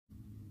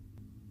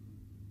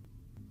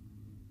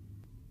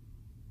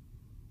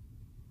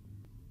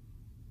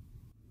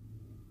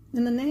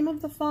In the name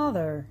of the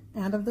Father,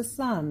 and of the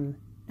Son,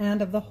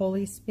 and of the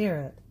Holy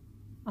Spirit.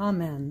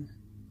 Amen.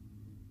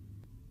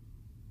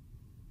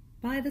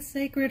 By the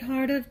Sacred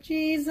Heart of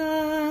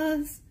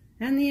Jesus,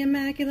 and the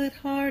Immaculate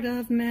Heart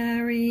of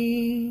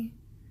Mary,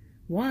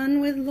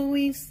 one with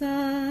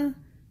Luisa,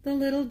 the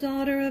little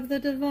daughter of the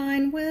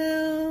divine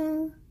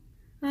will,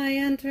 I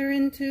enter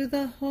into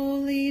the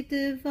holy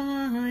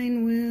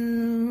divine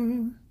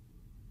will.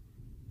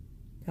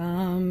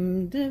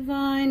 Come,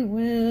 divine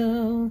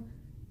will,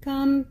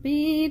 come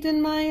beat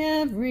in my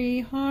every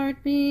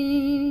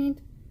heartbeat.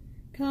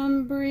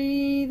 Come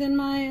breathe in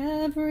my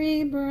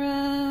every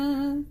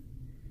breath.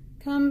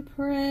 Come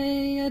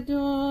pray,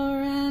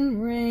 adore,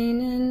 and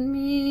reign in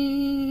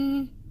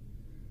me.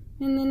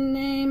 In the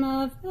name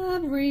of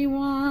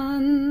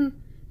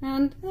everyone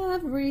and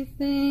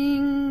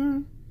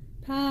everything,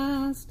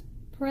 past,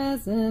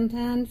 present,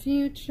 and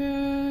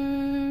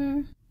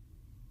future.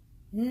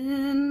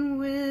 In,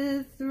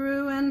 with,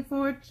 through, and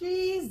for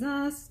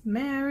Jesus,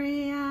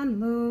 Mary, and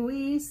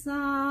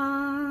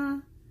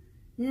Luisa.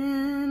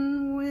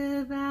 In,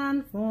 with,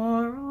 and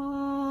for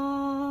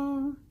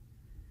all,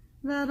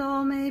 that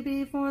all may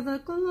be for the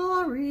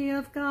glory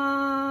of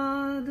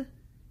God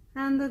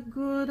and the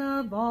good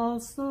of all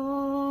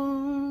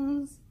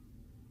souls,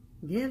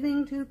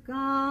 giving to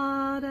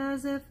God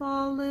as if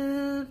all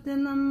lived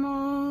in the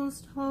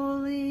most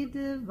holy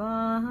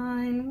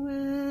divine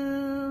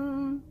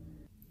will,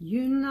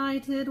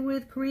 united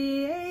with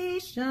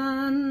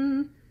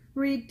creation,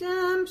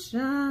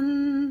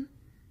 redemption,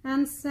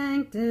 and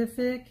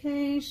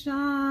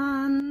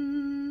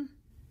sanctification,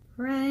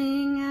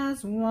 praying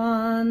as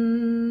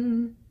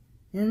one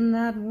in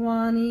that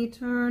one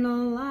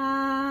eternal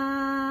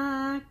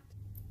act,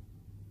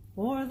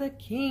 for the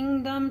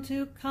kingdom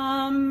to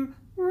come,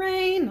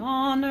 reign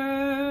on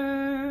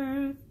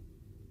earth.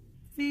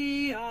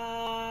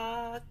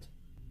 Fiat.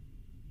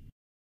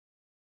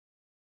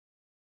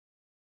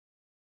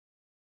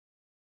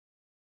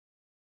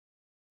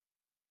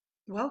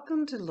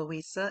 Welcome to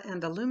Luisa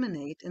and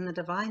Illuminate in the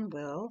Divine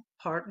Will,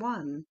 Part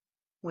 1,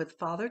 with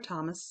Father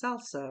Thomas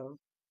Celso,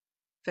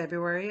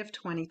 February of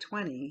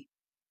 2020.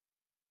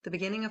 The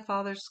beginning of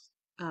Father's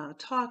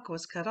talk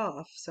was cut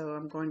off, so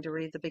I'm going to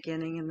read the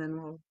beginning and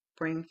then we'll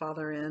bring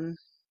Father in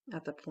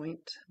at the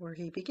point where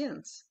he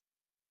begins.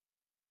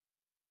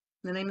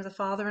 In the name of the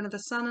Father, and of the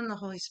Son, and the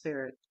Holy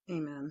Spirit.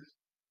 Amen.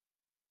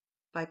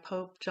 By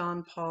Pope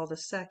John Paul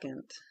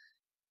II,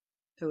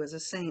 who is a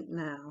saint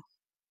now.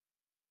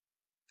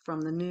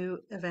 From the New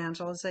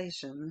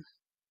Evangelization.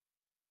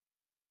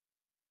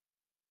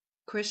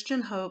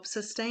 Christian hope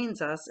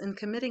sustains us in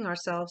committing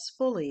ourselves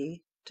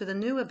fully to the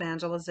new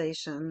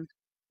evangelization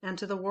and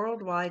to the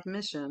worldwide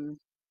mission,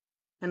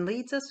 and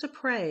leads us to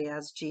pray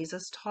as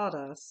Jesus taught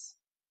us,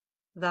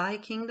 Thy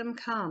kingdom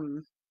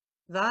come,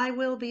 Thy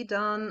will be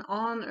done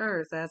on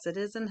earth as it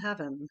is in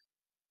heaven.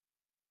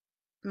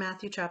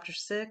 Matthew chapter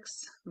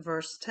 6,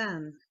 verse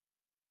 10.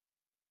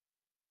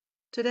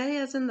 Today,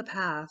 as in the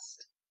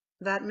past,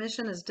 that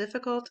mission is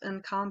difficult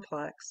and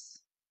complex,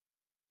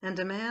 and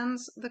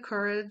demands the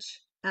courage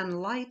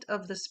and light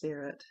of the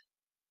Spirit.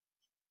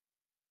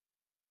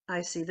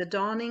 I see the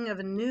dawning of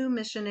a new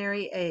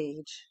missionary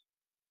age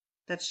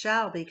that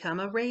shall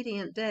become a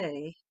radiant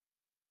day,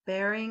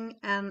 bearing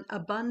an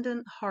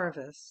abundant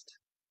harvest.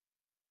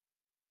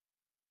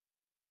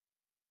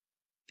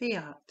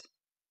 Fiat.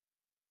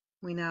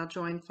 We now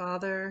join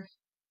Father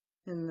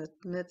in the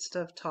midst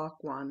of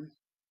Talk 1.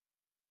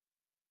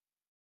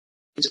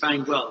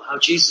 Divine will, how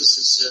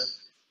Jesus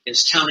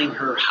is telling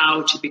her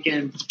how to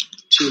begin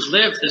to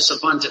live this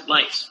abundant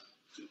life.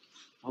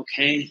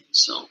 Okay,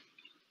 so.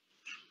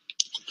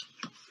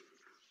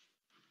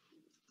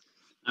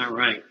 All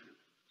right.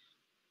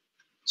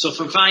 So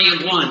from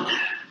volume 1,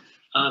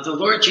 the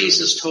Lord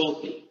Jesus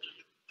told me,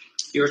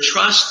 your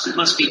trust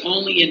must be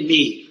only in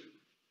me.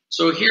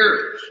 So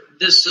here,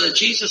 this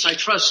Jesus, I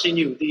trust in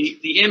you.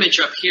 The image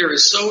up here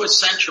is so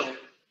essential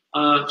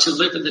to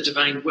live in the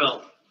divine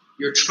will.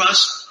 Your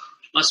trust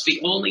must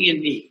be only in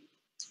me.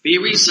 Be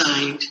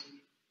resigned,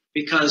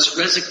 because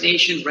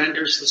resignation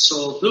renders the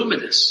soul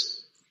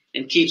luminous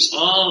and keeps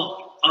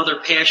all other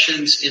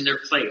passions in their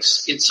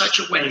place in such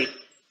a way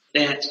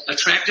that,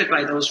 attracted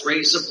by those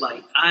rays of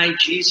light, I,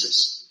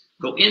 Jesus,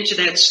 go into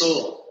that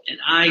soul, and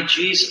I,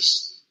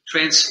 Jesus,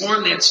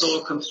 transform that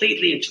soul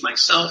completely into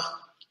myself,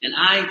 and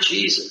I,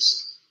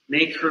 Jesus,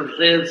 make her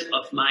live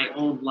of my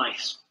own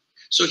life.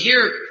 So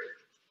here,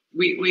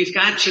 we've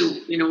got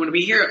to, when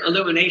we hear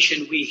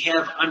illumination, we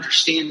have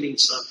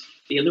understandings of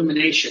the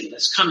illumination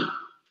that's coming.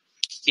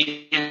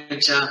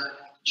 And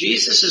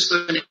Jesus is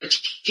going to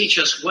teach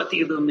us what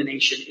the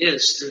illumination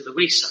is through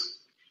Luisa.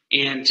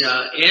 And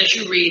as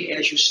you read,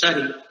 as you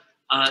study,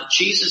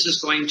 Jesus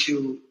is going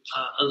to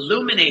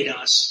illuminate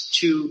us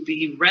to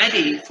be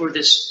ready for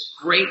this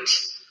great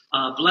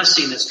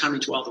blessing that's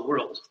coming to all the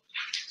world.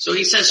 So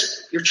he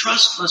says, your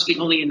trust must be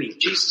only in me.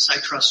 Jesus, I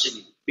trust in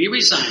you. Be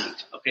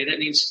resigned. Okay, that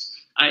means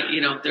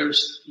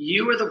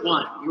you are the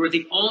one. You are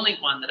the only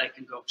one that I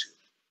can go to.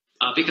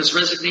 Because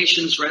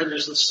resignation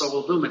renders the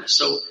soul luminous.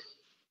 So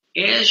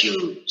as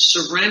you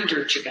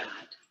surrender to God,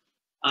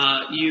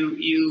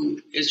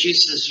 you, as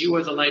Jesus says, you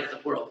are the light of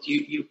the world.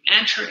 You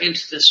enter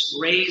into this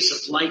rays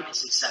of light,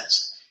 as he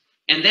says.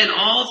 And then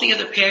all the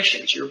other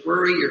passions, your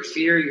worry, your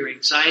fear, your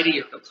anxiety,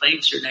 your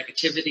complaints, your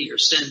negativity, your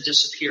sin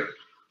disappear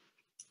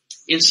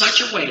in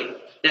such a way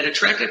that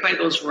attracted by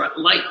those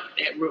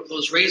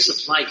rays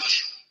of light,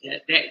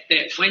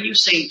 that when you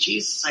say,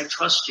 Jesus, I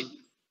trust in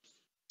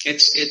you,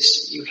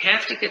 you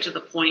have to get to the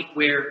point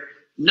where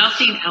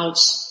nothing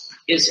else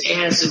is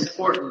as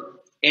important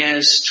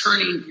as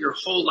turning your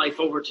whole life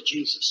over to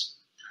Jesus.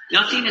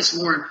 Nothing is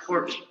more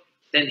important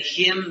than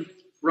him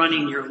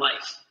running your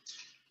life.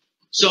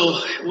 So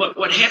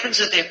what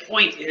happens at that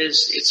point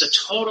is it's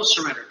a total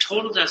surrender,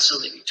 total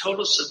docility,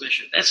 total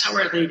submission. That's how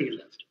Our Lady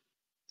lived.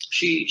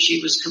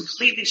 She was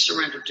completely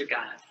surrendered to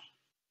God.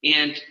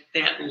 And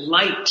that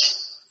light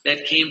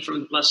that came from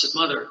the Blessed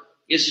Mother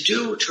is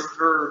due to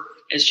her,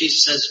 as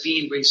Jesus says,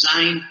 being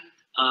resigned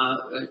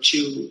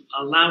to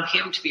allow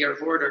him to be our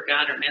Lord, our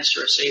God, our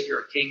Master, our Savior,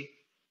 our King.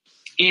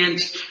 And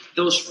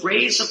those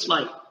rays of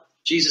light,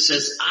 Jesus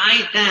says,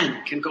 I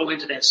then can go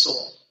into that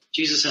soul.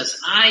 Jesus says,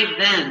 I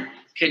then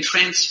can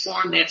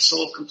transform that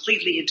soul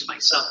completely into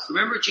myself.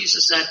 Remember,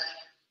 Jesus said,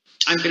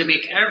 I'm going to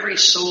make every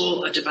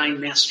soul a divine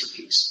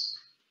masterpiece.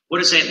 What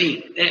does that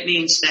mean? That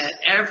means that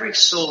every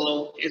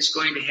soul is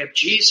going to have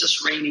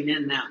Jesus reigning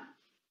in them.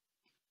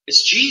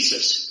 It's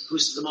Jesus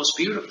who's the most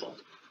beautiful.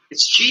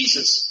 It's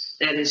Jesus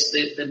that is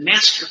the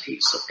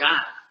masterpiece of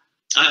God.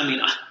 I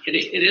mean,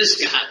 it is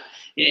God.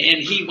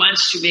 And he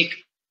wants to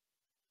make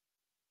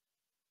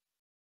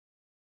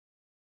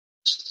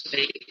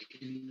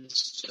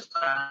this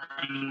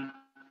divine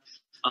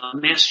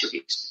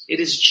masterpiece. It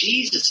is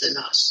Jesus in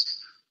us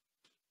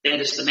that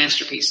is the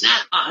masterpiece,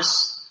 not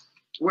us.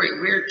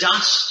 We're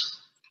dust.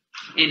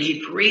 And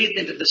he breathed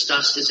into this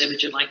dust his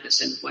image and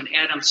likeness. And when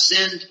Adam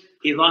sinned,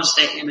 he lost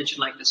that image and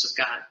likeness of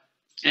God.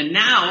 And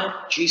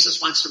now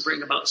Jesus wants to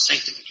bring about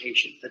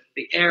sanctification,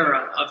 the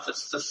era of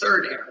the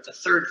third era, the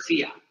third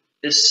Fiat,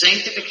 this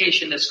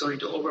sanctification that's going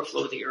to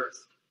overflow the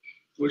earth.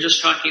 We were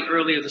just talking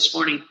earlier this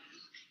morning.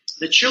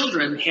 The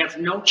children have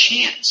no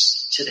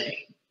chance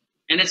today.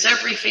 And it's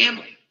every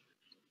family.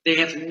 They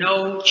have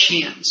no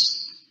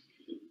chance.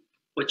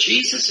 What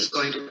Jesus is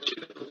going to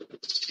do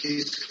is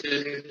he's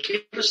going to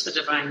give us the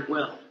divine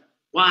will.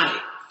 Why?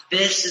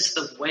 This is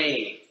the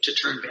way to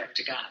turn back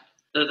to God.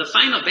 The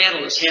final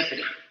battle is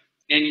happening.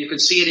 And you can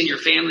see it in your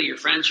family, your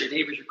friends, your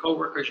neighbors, your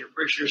coworkers, your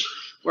parishioners,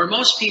 where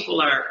most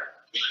people are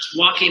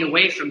walking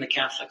away from the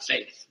Catholic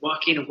faith,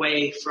 walking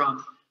away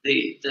from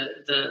the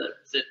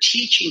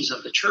teachings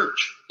of the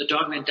church, the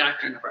dogma and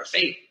doctrine of our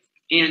faith.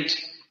 And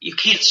you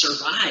can't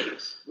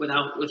survive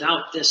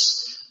without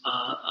this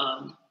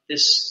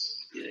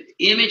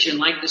image and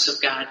likeness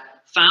of God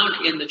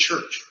found in the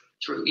church.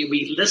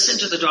 We listen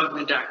to the dogma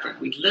and doctrine.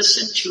 We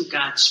listen to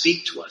God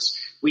speak to us.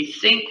 We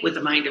think with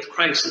the mind of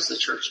Christ, as the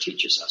church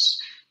teaches us.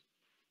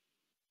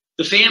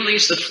 The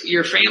families,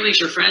 your families,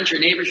 your friends, your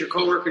neighbors, your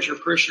coworkers, your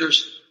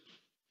parishioners,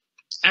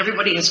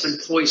 everybody has been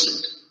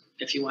poisoned,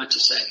 if you want to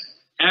say.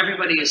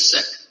 Everybody is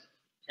sick.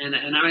 And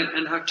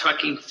I'm not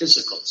talking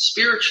physical.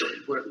 Spiritually,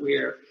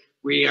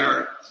 we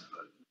are,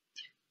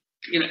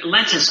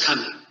 Lent is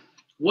coming.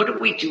 What are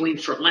we doing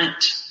for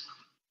Lent?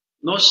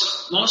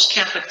 Most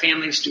Catholic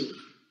families do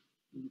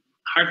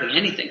hardly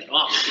anything at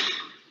all.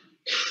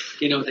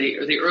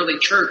 The early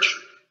church,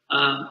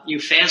 you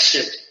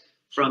fasted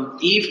from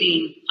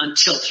evening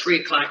until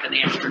 3 o'clock in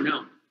the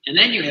afternoon. And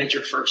then you had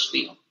your first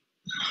meal.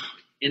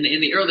 In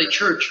the early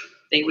church,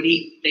 they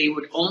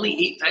would only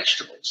eat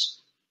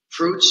vegetables,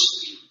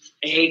 fruits,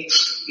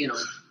 eggs,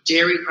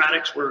 dairy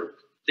products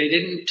they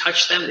didn't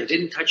touch them. They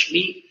didn't touch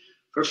meat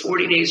for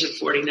 40 days and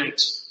 40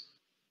 nights.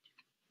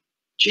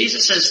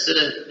 Jesus says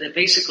that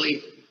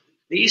basically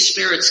these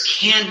spirits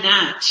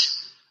cannot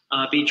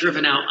be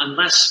driven out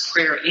unless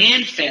prayer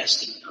and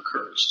fasting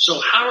occurs. So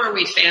how are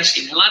we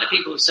fasting? A lot of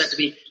people have said to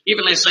me,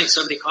 even last night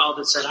somebody called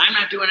and said, I'm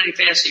not doing any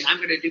fasting. I'm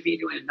going to be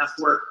doing enough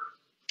work.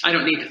 I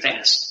don't need to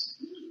fast.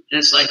 And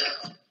it's like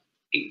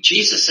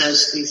Jesus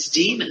says these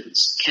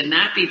demons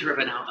cannot be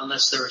driven out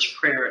unless there is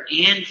prayer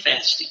and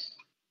fasting.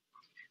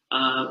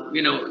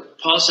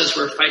 Paul says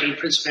we're fighting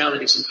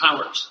principalities and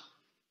powers.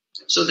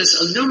 So this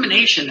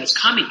illumination that's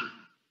coming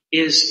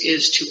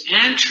is to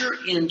enter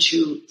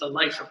into the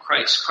life of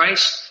Christ.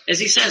 Christ, as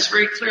he says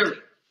very clearly,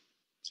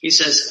 he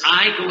says,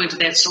 I go into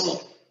that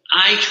soul.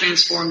 I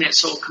transform that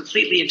soul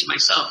completely into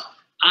myself.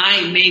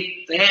 I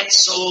make that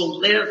soul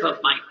live of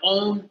my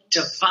own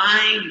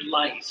divine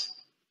life.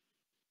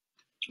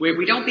 Where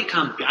we don't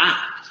become God,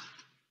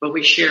 but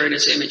we share in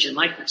his image and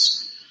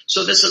likeness.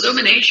 So this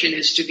illumination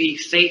is to be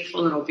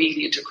faithful and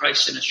obedient to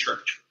Christ and his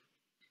church.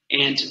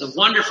 And the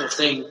wonderful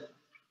thing,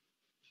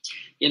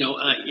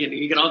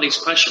 you get all these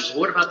questions. Well,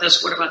 what about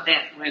this? What about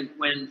that?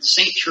 When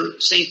Saint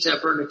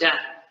Bernadette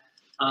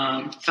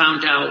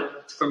found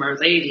out from Our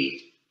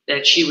Lady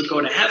that she would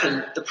go to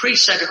heaven, the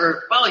priest said to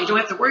her, well, you don't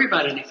have to worry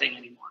about anything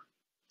anymore.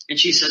 And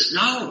she says,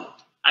 no,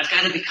 I've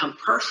got to become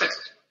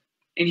perfect.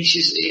 And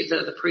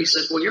the priest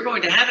says, well, you're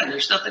going to heaven.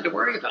 There's nothing to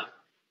worry about.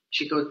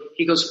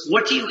 He goes,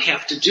 what do you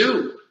have to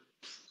do?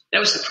 That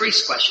was the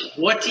priest's question.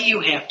 What do you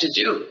have to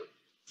do?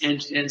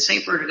 And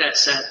St. Bernadette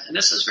said, and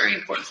this is very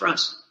important for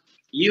us,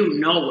 you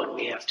know what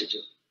we have to do.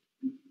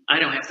 I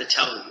don't have to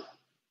tell you.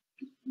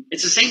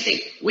 It's the same thing.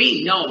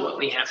 We know what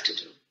we have to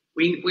do.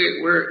 We've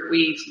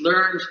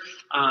learned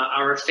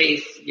our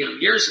faith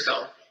years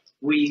ago.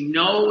 We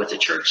know what the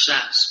church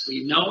says.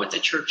 We know what the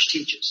church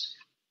teaches.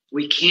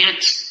 We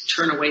can't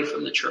turn away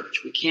from the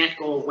church. We can't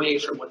go away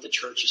from what the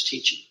church is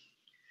teaching.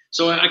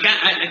 So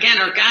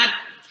again, our God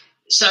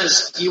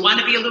says, you want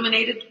to be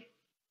illuminated?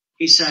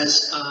 He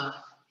says,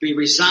 be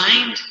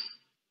resigned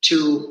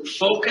to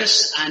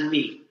focus on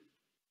me.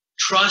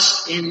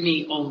 Trust in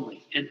me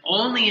only, and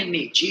only in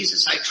me.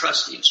 Jesus, I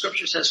trust in you.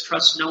 Scripture says,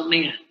 trust no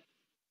man.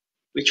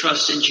 We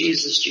trust in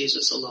Jesus,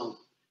 Jesus alone.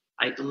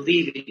 I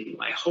believe in you.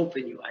 I hope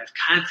in you. I have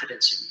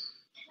confidence in you.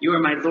 You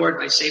are my Lord,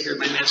 my Savior,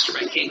 my Master,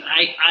 my King.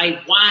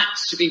 I want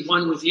to be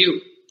one with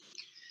you.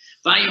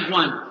 Volume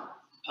 1,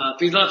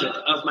 beloved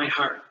of my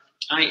heart,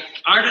 I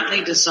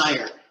ardently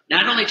desire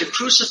not only to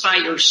crucify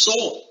your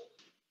soul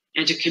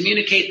and to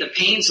communicate the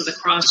pains of the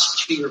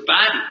cross to your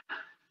body,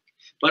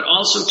 but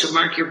also to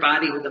mark your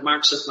body with the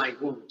marks of my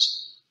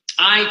wounds.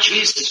 I,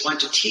 Jesus,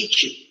 want to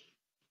teach you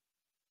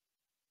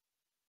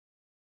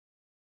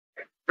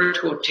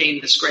to obtain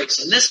this grace.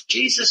 And this,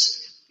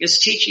 Jesus is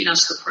teaching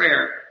us the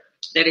prayer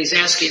that he's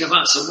asking of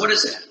us. And what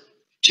is that?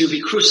 To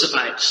be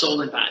crucified,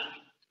 soul and body.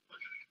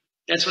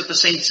 That's what the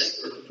saints say.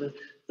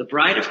 The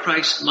bride of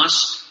Christ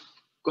must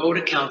go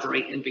to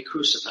Calvary and be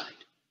crucified.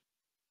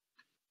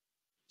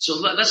 So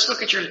let's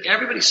look at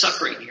everybody's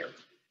suffering here,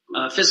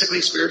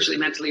 physically, spiritually,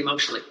 mentally,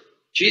 emotionally.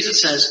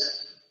 Jesus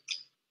says,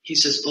 he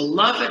says,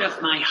 beloved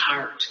of my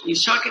heart.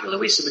 He's talking to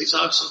Luisa, but he's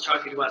also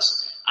talking to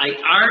us. I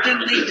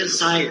ardently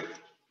desire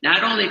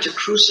not only to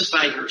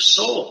crucify your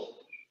soul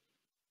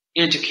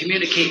and to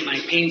communicate my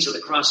pains of the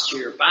cross to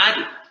your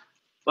body,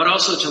 but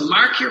also to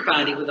mark your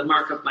body with the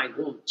mark of my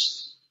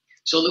wounds.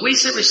 So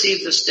Luisa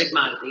received the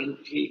stigmata.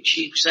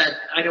 She said,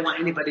 I don't want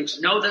anybody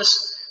to know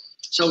this.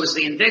 So it was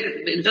the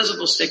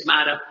invisible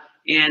stigmata.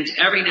 And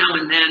every now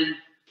and then,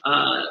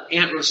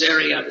 Aunt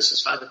Rosaria, this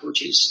is Father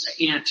Bucci's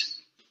aunt,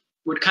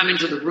 would come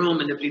into the room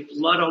and there'd be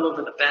blood all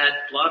over the bed,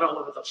 blood all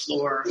over the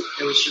floor.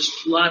 There was just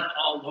blood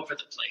all over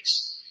the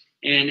place.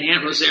 And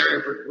Aunt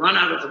Rosaria would run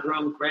out of the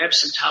room, grab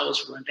some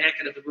towels, run back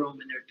into the room,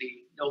 and there'd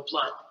be no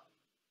blood.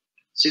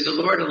 See, the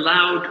Lord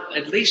allowed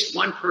at least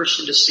one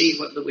person to see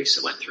what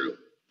Luisa went through.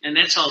 And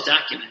that's all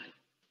documented.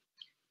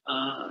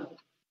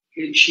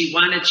 She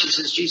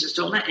says, Jesus,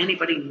 don't let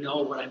anybody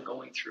know what I'm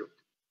going through.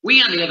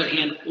 We, on the other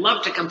hand,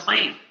 love to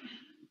complain.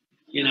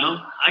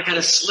 I got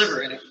a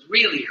sliver and it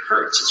really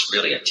hurts. It's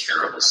really a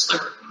terrible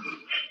sliver.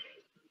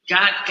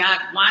 God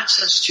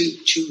wants us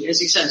to, as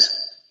he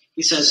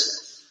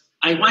says,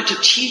 I want to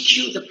teach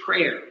you the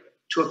prayer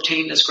to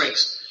obtain this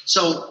grace.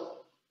 So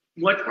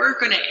what we're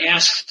going to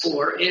ask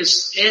for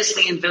is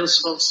the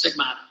invisible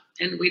stigmata.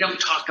 And we don't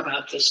talk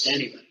about this to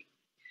anybody.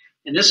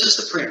 And this is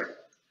the prayer.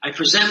 I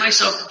present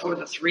myself before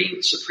the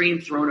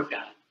supreme throne of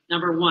God.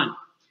 Number 1,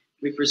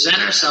 we present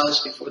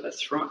ourselves before the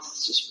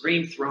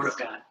supreme throne of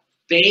God,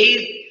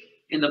 bathed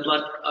in the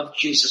blood of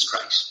Jesus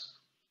Christ,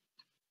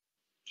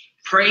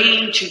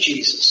 praying to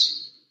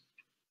Jesus.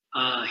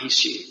 He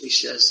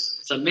says,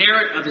 the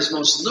merit of his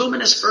most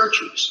luminous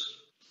virtues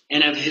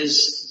and of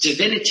his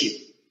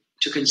divinity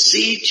to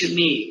concede to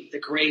me the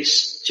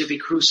grace to be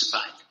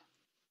crucified.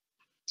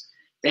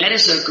 That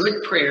is a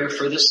good prayer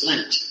for this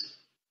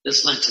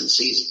Lenten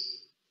season.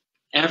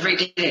 Every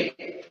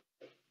day.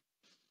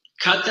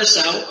 Cut this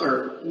out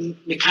or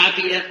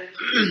copy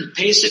it,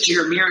 paste it to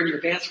your mirror in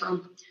your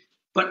bathroom,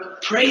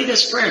 but pray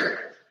this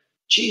prayer.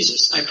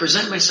 Jesus, I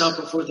present myself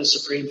before the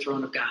supreme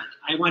throne of God.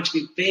 I want to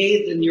be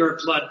bathed in your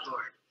blood,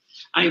 Lord.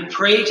 I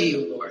pray to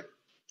you, Lord,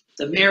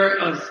 the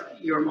merit of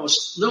your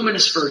most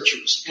luminous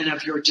virtues and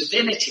of your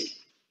divinity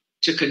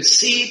to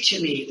concede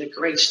to me the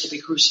grace to be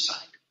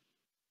crucified.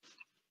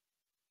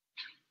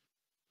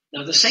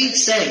 Now, the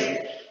saints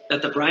say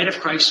that the bride of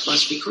Christ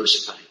must be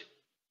crucified,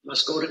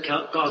 must go to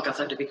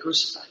Golgotha to be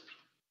crucified.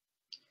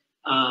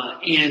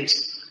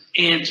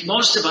 And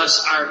most of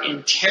us are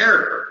in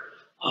terror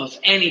of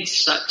any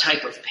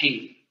type of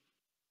pain.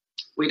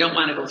 We don't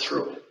want to go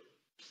through it.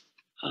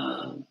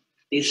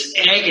 This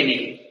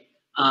agony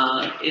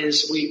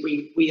is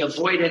we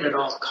avoid it at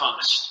all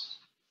costs.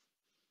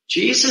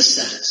 Jesus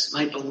says,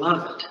 my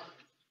beloved,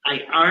 I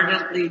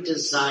ardently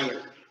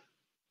desire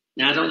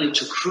not only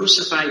to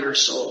crucify your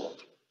soul,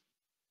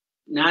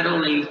 not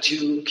only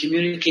to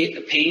communicate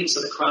the pains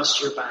of the cross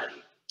to your body,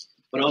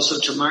 but also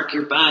to mark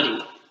your body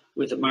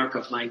with the mark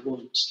of my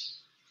wounds.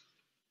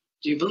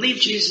 Do you believe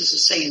Jesus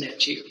is saying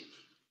that to you?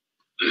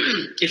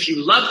 If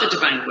you love the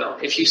divine will,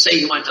 if you say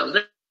you want to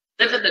live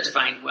in the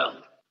divine will,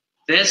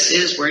 this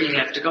is where you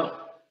have to go,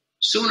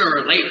 sooner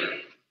or later.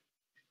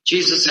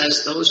 Jesus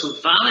says those who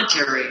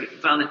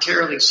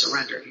voluntarily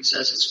surrender, he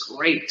says it's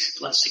great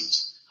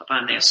blessings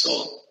upon that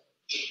soul.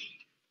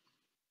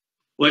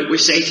 What we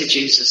say to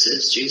Jesus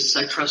is, Jesus,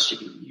 I trust you.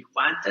 You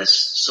want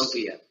this, so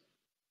be it.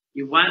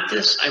 You want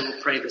this? I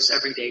will pray this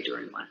every day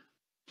during Lent.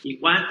 You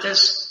want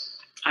this?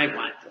 I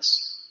want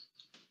this.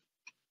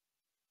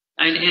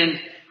 And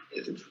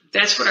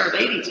that's what Our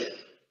Lady did.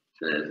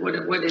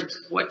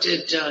 What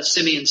did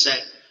Simeon say?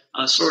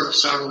 A sword of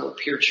sorrow will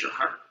pierce your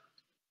heart.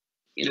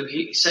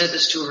 He said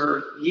this to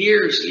her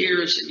years and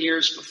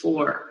years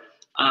before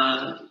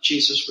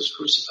Jesus was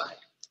crucified.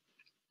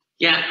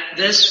 Yeah,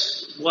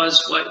 this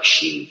was what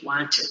she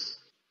wanted.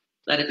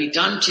 Let it be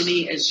done to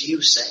me as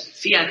you say.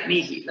 Fiat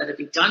mihi. Let it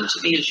be done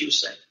to me as you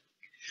say.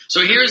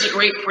 So here's a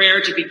great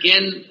prayer to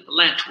begin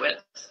Lent with.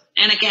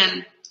 And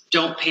again,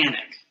 don't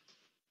panic.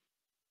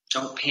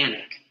 Don't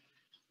panic.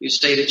 You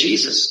say to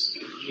Jesus,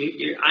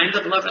 I'm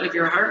the beloved of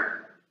your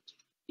heart.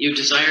 You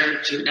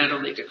desire to not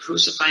only to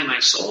crucify my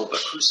soul, but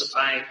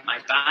crucify my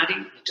body,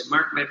 and to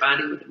mark my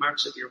body with the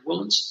marks of your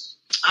wounds.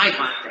 I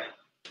want that.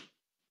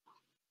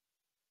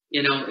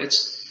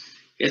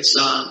 It's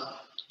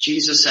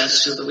Jesus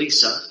says to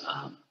Luisa,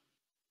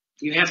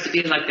 you have to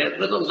be like that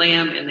little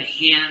lamb in the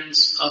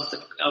hands of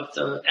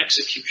the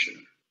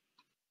executioner,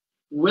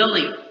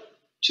 willing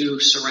to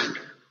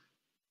surrender,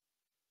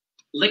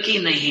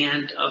 licking the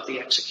hand of the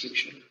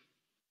executioner.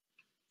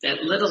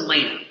 That little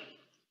lamb.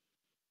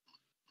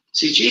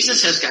 See,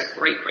 Jesus has got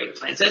great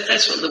plans.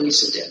 That's what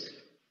Luisa did.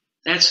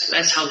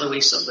 That's how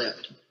Luisa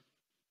lived.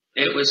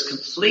 It was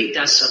complete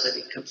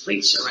docility,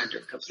 complete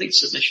surrender, complete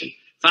submission.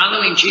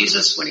 Following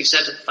Jesus when he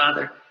said to the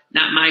Father,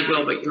 not my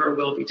will, but your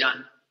will be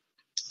done.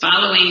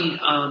 Following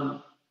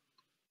our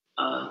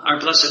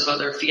Blessed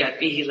Mother, Fiat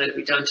mihi, let it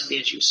be done to me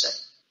as you say.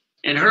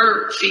 And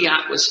her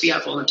fiat was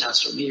Fiat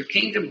voluntas. May your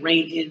kingdom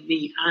reign in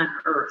me on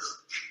earth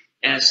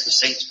as the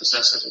saints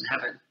possess it in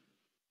heaven.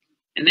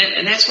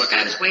 And that's what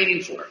God is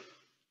waiting for.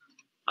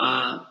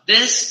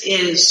 This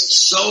is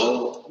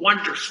so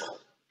wonderful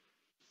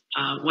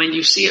when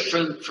you see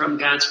it from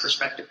God's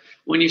perspective.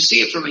 When you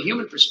see it from a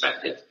human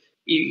perspective,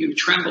 you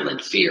tremble in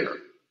fear.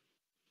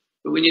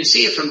 But when you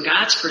see it from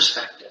God's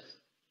perspective,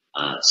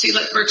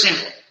 for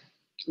example,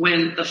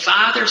 when the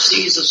Father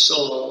sees a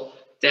soul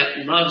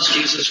that loves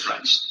Jesus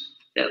Christ,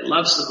 that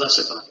loves the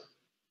Blessed Mother,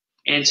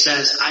 and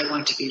says, I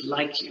want to be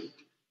like you,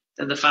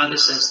 then the Father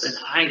says, then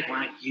I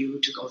want you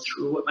to go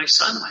through what my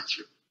son went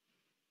through.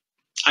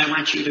 I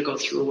want you to go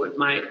through what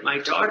my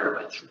daughter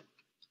went through.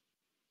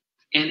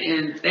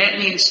 And that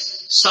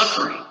means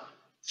suffering.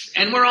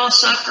 And we're all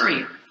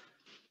suffering.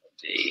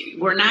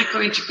 We're not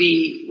going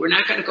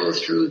to go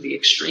through the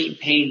extreme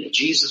pain that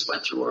Jesus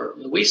went through, or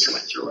Luisa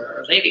went through, or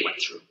Our Lady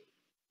went through.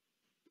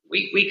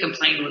 We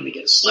complain when we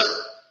get a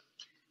sliver.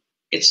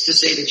 It's to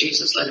say to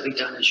Jesus, let it be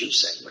done as you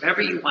say.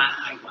 Whatever you want,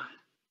 I want.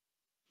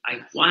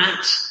 I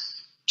want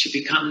to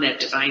become that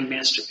divine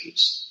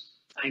masterpiece.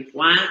 I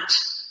want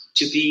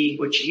to be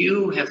what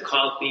you have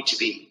called me to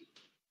be.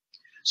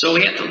 So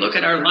we have to look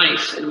at our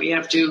life, and we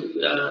have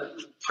to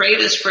pray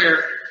this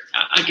prayer.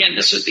 Again,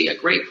 this would be a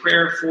great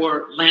prayer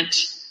for Lent.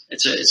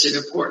 It's an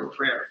important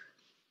prayer.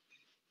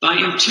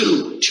 Volume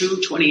 2,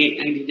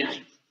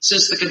 2899.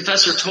 Since the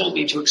confessor told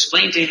me to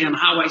explain to him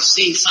how I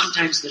see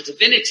sometimes the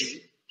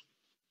divinity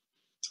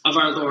of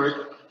our Lord,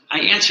 I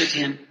answered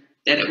him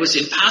that it was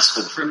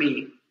impossible for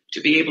me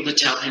to be able to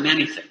tell him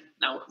anything.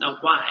 Now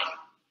why?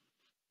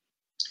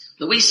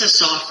 Luisa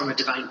saw from a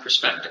divine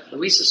perspective.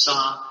 Luisa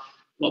saw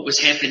what was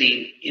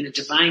happening in a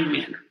divine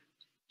manner.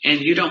 And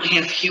you don't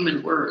have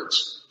human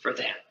words for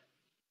that.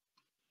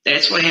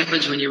 That's what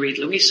happens when you read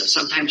Luisa.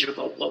 Sometimes you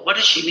go, well, what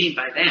does she mean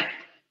by that?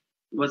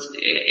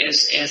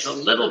 As a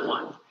little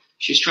one,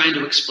 she's trying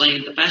to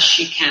explain the best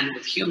she can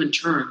with human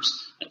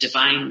terms a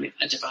divine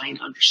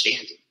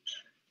understanding.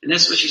 And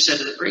that's what she said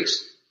to the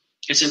priest.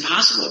 It's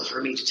impossible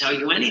for me to tell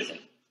you anything.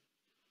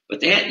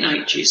 But that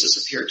night, Jesus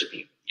appeared to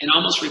me and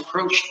almost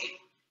reproached me.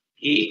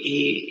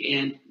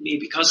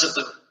 Because of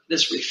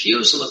this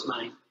refusal of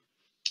mine.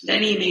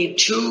 Then he made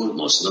two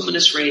most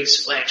luminous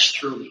rays flash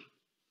through me.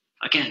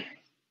 Again,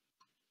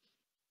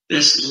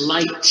 this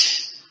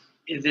light,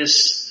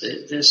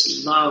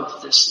 this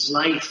love, this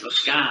life of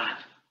God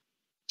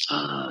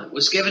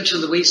was given to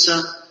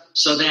Luisa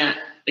so that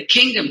the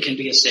kingdom can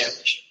be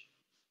established.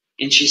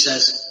 And she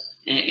says,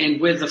 and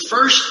with the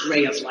first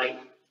ray of light,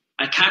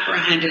 I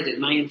comprehended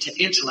in my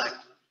intellect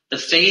the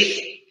faith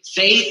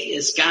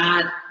is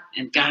God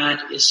and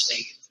God is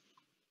faith.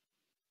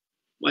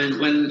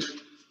 When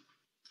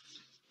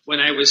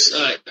I was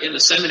in the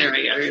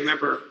seminary, I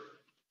remember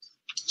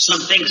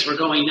some things were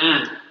going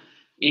on,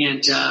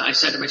 and I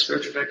said to my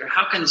spiritual director,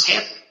 "How can this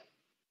happen?"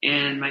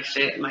 And my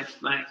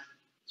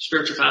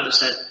spiritual father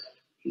said,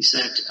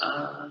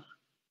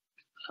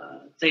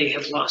 "They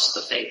have lost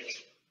the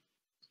faith."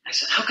 I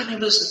said, "How can they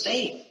lose the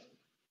faith?"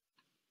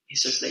 He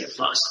says, "They have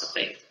lost the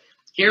faith."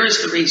 Here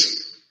is the reason.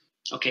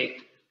 Okay,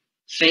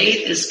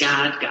 faith is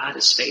God, God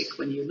is faith.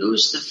 When you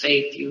lose the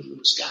faith, you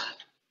lose God.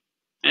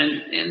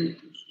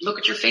 And look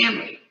at your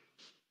family.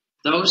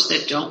 Those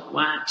that don't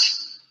want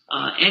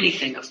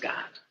anything of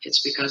God,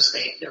 it's because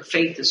their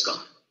faith is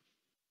gone.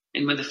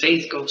 And when the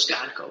faith goes,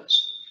 God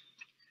goes.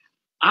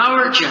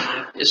 Our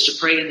job is to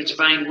pray in the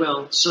divine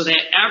will so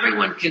that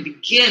everyone can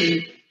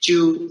begin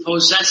to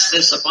possess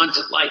this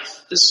abundant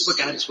life. This is what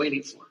God is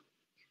waiting for.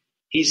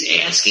 He's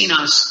asking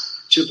us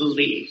to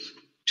believe,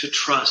 to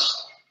trust,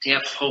 to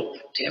have hope,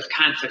 to have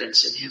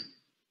confidence in him.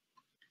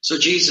 So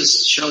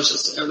Jesus shows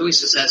us, or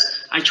Luisa says,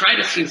 I tried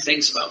a few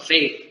things about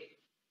faith.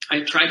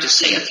 I tried to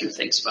say a few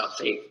things about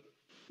faith.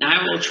 Now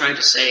I will try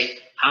to say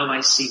how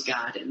I see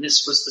God. And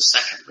this was the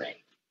second ray.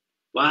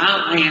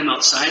 While I am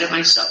outside of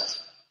myself,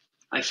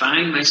 I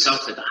find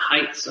myself in the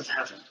heights of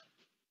heaven.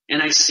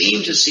 And I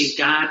seem to see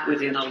God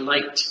within a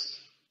light.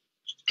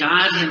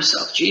 God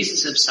himself,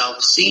 Jesus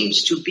himself,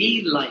 seems to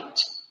be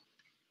light.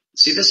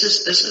 See, this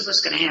is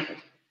what's going to happen.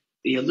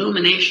 The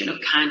illumination of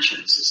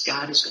conscience is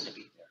God is going to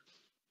be there.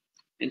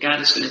 And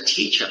God is going to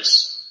teach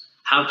us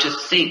how to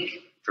think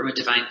from a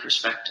divine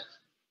perspective.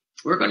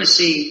 We're going to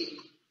see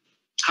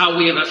how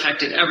we have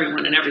affected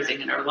everyone and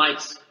everything in our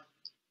life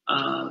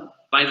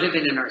by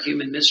living in our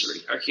human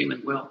misery, our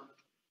human will.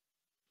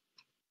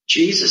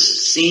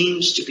 Jesus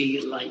seems to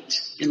be light.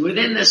 And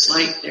within this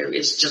light, there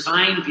is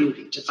divine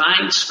beauty,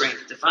 divine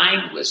strength,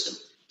 divine wisdom,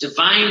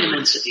 divine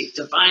immensity,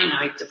 divine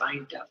height,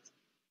 divine depth,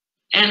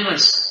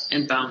 endless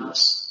and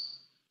boundless.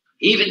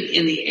 Even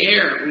in the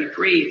air we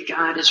breathe,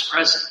 God is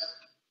present.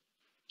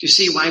 Do you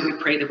see why we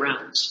pray the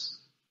rounds?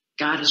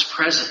 God is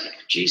present.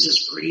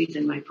 Jesus breathed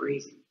in my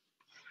breathing.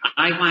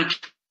 I want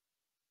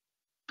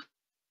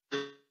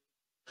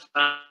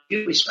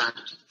you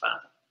responded to the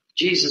Father.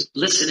 Jesus,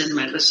 listen in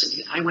my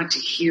listening. I want to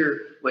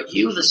hear what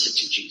you listen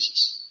to,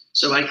 Jesus,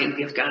 so I can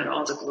give God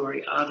all the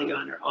glory, all the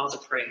honor, all the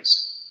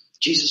praise.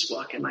 Jesus,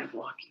 walk in my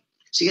walking.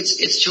 See,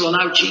 it's to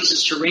allow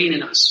Jesus to reign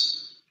in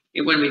us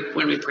when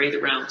we pray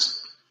the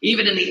rounds.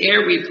 Even in the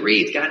air we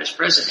breathe, God is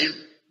present, and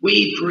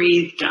we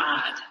breathe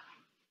God.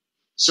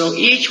 So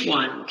each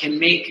one can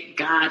make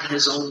God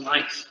his own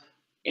life,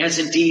 as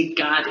indeed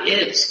God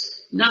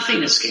is.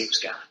 Nothing escapes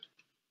God.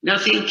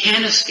 Nothing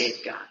can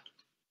escape God.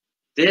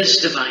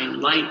 This divine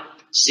light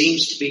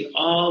seems to be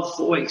all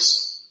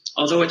voice,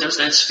 although it does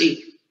not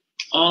speak,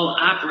 all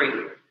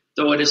operating,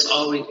 though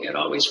it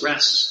always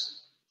rests.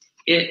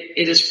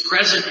 It is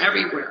present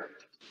everywhere,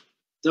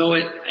 though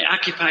it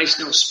occupies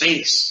no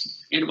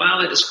space. And while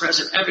it is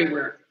present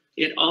everywhere,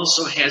 it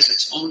also has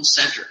its own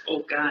center. Oh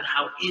God,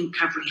 how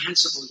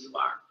incomprehensible you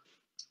are.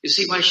 You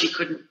see why she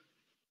couldn't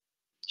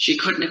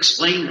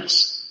explain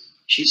this.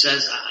 She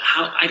says,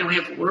 I don't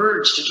have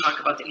words to talk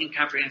about the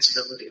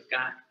incomprehensibility of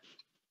God.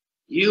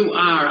 You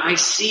are, I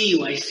see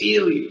you, I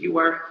feel you. You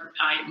are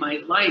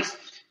my life.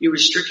 You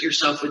restrict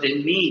yourself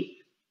within me,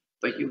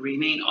 but you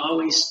remain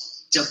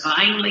always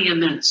divinely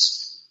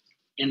immense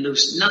and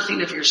lose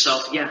nothing of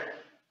yourself yet.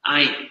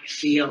 I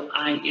feel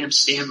I am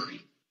stammering,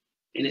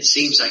 and it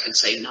seems I can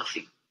say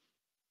nothing.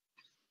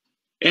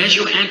 As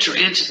you enter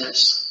into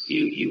this,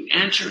 you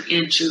enter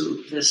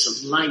into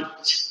this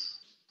light.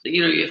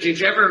 You know, if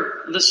you've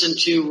ever listened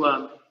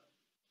to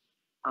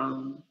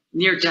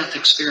near-death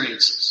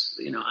experiences,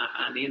 you know,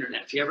 on the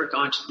internet, if you've ever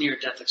gone to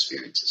near-death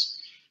experiences,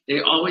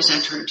 they always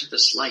enter into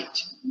this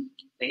light.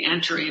 They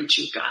enter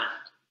into God,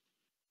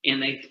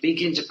 and they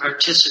begin to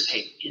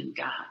participate in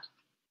God.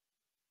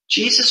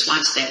 Jesus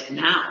wants that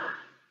now.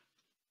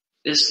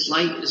 This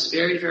light is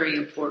very, very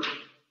important.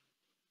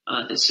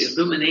 This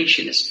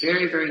illumination is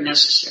very, very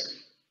necessary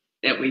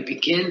that we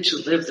begin to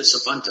live this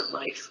abundant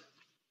life.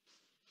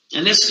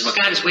 And this is what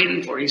God is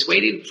waiting for. He's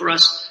waiting for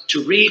us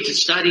to read, to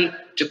study,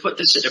 to put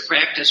this into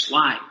practice.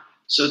 Why?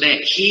 So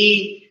that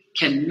he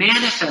can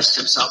manifest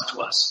himself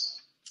to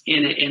us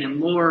in a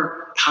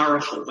more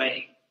powerful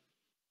way.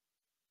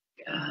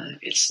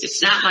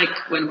 It's not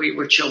like when we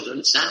were children.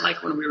 It's not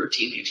like when we were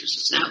teenagers.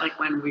 It's not like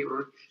when we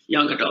were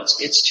young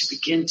adults. It's to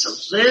begin to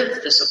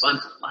live this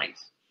abundant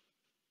life.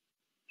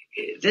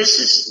 This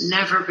has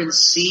never been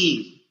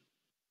seen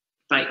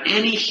by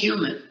any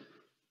human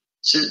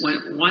since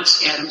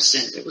once Adam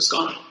sinned. It was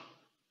gone.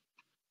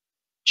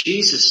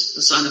 Jesus,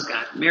 the Son of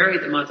God, Mary,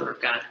 the Mother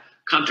of God,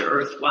 come to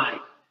earth. Why?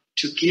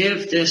 To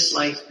give this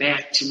life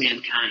back to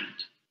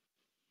mankind.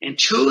 And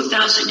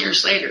 2,000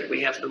 years later,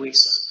 we have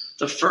Luisa,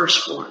 the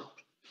firstborn,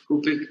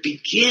 who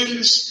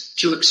begins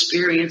to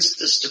experience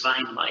this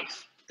divine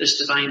life, this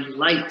divine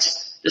light,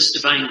 this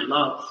divine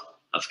love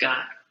of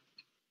God.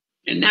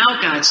 And now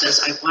God says,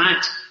 I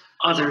want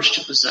others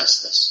to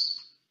possess this.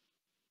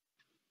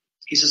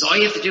 He says, all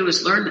you have to do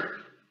is learn it.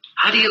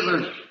 How do you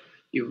learn it?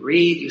 You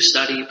read, you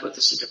study, you put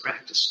this into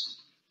practice.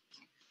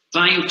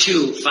 Volume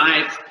 2,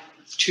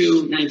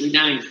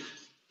 5/299.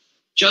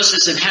 Just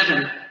as in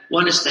heaven,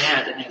 one is the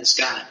head, and that is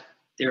God.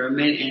 There are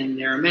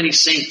many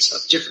saints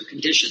of different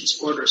conditions,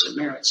 orders, and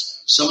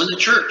merits. So in the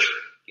church,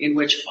 in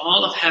which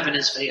all of heaven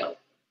is veiled,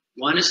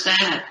 one is the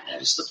head,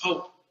 that is the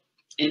Pope.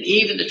 And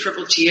even the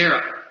triple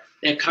tiara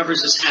that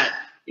covers his head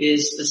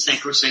is the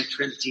Sacrosanct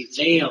Trinity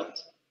veiled.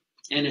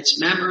 And its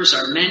members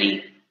are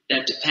many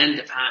that depend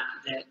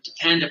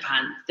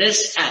upon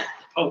this head,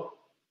 the Pope,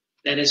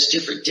 that has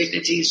different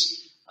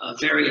dignities,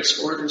 various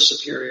orders,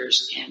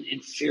 superiors and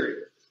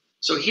inferior.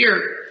 So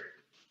here,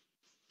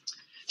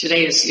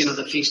 today is,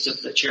 the feast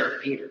of the chair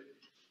of Peter.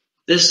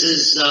 This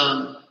is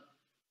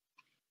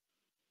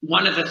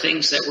one of the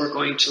things that we're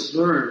going to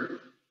learn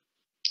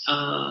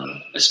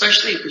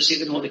especially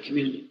receiving Holy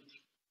Communion.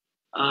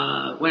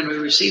 When we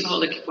receive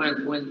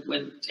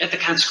when at the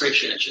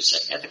consecration, I should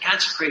say, at the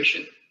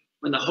consecration,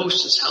 when the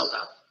host is held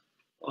up,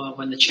 or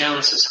when the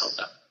chalice is held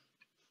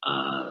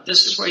up,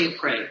 this is where you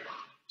pray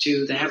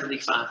to the Heavenly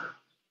Father,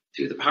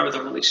 through the power of the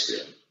Holy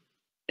Spirit,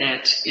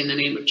 that in the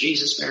name of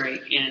Jesus, Mary,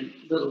 and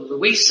little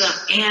Luisa,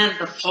 and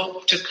the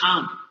Pope to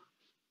come.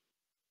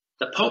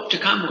 The Pope to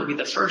come will be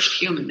the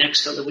first human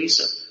next to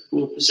Luisa who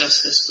will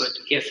possess this good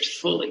gift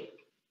fully.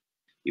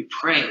 You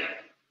pray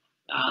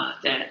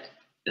that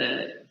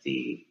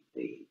the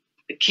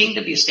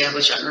kingdom be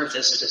established on earth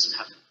as it is in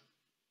heaven.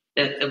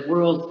 That the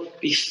world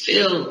be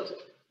filled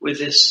with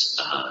this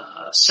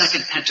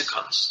second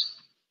Pentecost.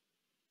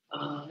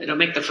 It'll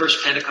make the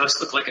first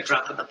Pentecost look like a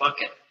drop in the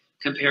bucket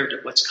compared to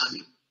what's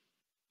coming.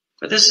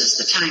 But this is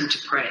the time to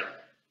pray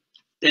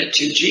that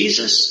to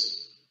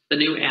Jesus, the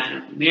new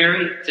Adam,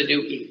 Mary, the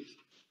new Eve,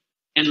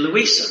 and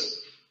Luisa,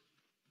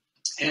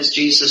 as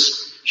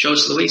Jesus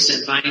shows Luisa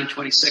in volume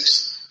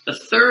 26, the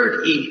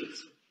third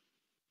Eve,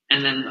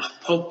 and then the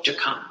Pope to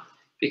come.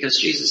 Because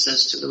Jesus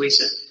says to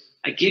Luisa,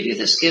 I give you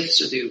this gift,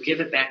 so do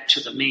give it back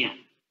to the man.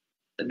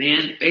 The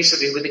man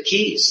basically with the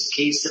keys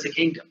to the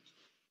kingdom.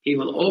 He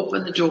will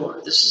open the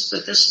door. This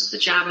is the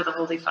job of the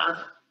Holy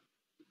Father.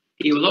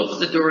 He will open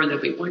the door and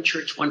there'll be one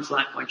church, one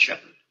flock, one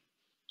shepherd.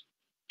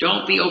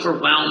 Don't be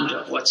overwhelmed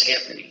of what's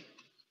happening.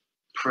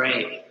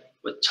 Pray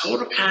with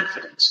total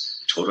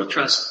confidence, total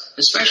trust,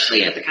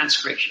 especially at the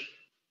consecration,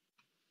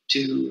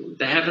 to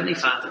the Heavenly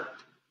Father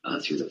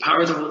through the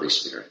power of the Holy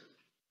Spirit.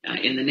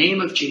 In the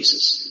name of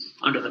Jesus,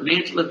 under the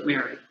mantle of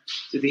Mary,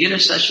 through the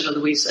intercession of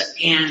Luisa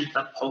and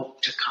the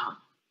Pope to come.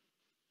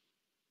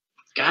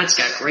 God's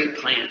got great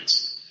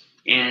plans.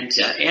 And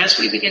as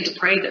we begin to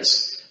pray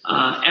this,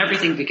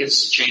 everything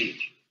begins to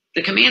change.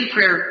 The command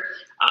prayer,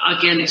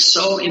 again, is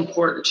so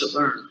important to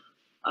learn.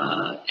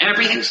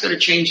 Everything's going to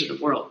change in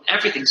the world.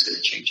 Everything's going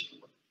to change in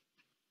the world.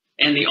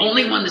 And the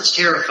only one that's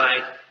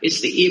terrified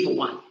is the evil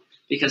one,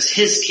 because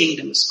his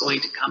kingdom is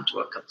going to come to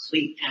a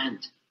complete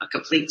end, a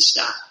complete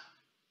stop.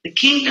 The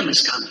kingdom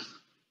is coming.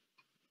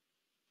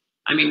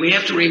 I mean, we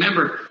have to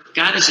remember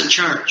God is in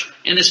charge.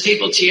 And this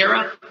papal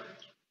tiara,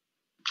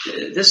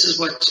 this is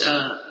what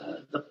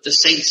the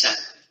saint said.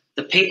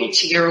 The papal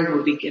tiara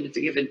will be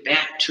given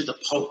back to the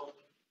Pope.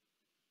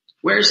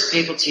 Where's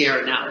the papal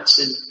tiara now? It's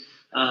in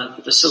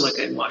the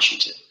Basilica in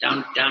Washington,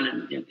 down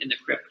in the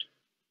crypt.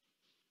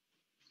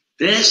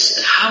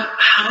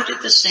 How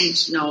did the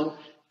saints know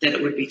that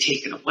it would be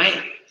taken away?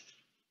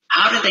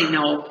 How did they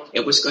know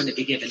it was going to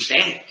be given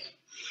back?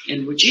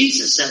 And what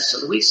Jesus says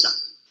to Luisa,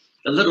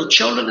 the little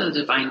children of the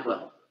divine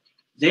will,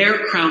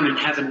 their crown in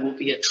heaven will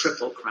be a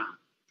triple crown.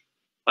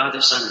 Father,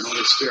 Son, and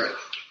Holy Spirit.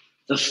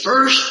 The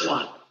first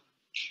one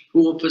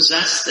who will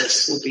possess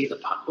this will be the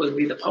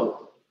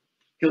Pope.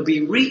 He'll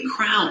be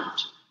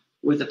recrowned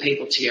with the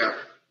papal tiara.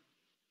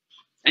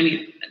 I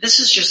mean, this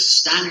is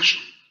just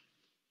astonishing.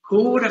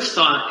 Who would have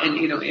thought, and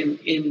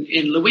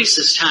in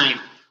Luisa's time,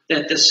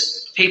 that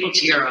this papal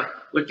tiara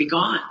would be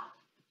gone?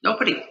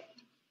 Nobody.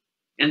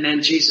 And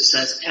then Jesus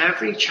says,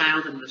 every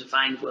child in the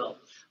divine will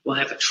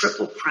have a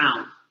triple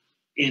crown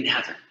in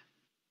heaven.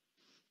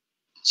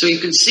 So you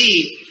can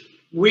see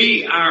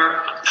we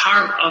are a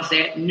part of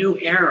that new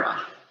era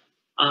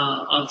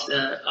of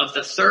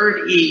the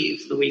third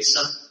Eve,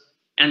 Luisa,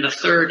 and the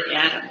third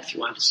Adam, if you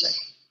want to say,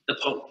 the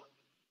Pope.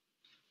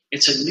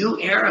 It's a new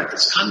era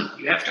that's coming.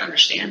 You have to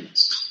understand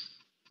this.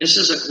 This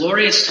is a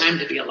glorious time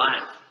to be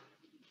alive.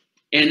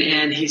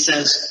 And he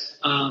says,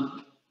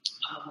 from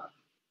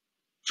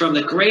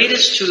the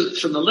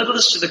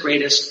littlest to the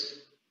greatest,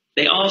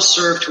 they all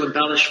serve to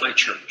embellish my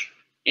church.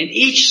 And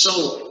each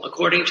soul,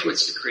 according to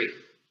its decree,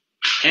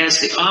 has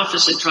the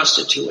office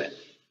entrusted to it.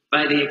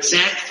 By the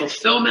exact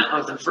fulfillment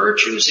of the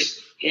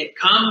virtues, it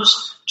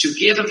comes to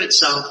give of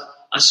itself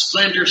a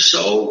splendor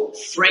so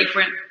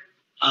fragrant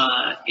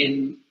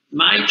in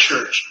my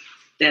church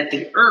that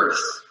the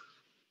earth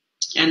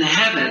and the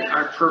heaven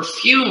are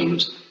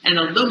perfumed and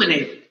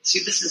illuminated.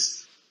 See, this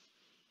is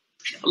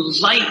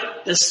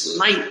light. This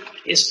light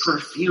is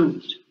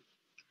perfumed.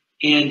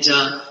 And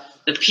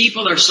the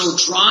people are so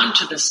drawn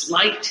to this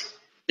light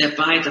that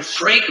by this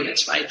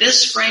fragrance,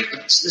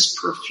 this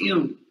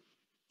perfume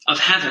of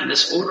heaven,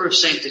 this odor of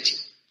sanctity,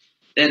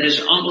 that it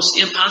is almost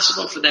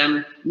impossible for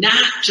them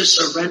not to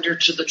surrender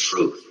to the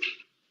truth.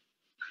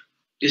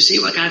 Do you see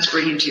what God's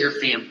bringing to your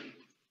family?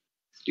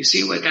 Do you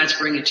see what God's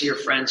bringing to your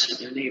friends and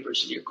your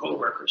neighbors and your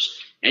co-workers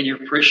and your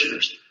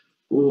parishioners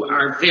who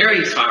are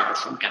very far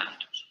from God?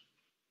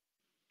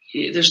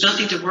 There's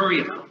nothing to worry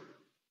about.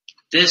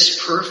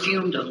 This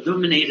perfumed,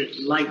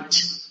 illuminated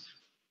light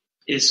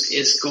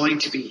is going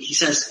to be, he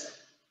says,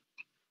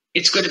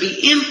 it's going to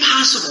be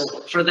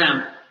impossible for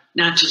them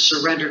not to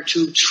surrender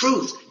to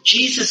truth.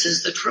 Jesus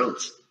is the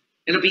truth.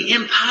 It'll be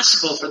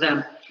impossible for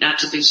them not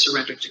to be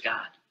surrendered to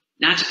God,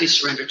 not to be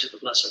surrendered to the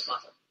Blessed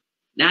Mother,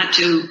 not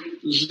to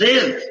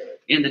live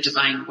in the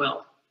divine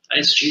will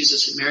as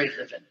Jesus and Mary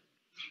live in,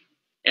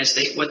 as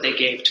what they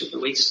gave to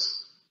Luisa.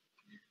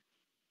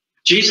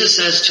 Jesus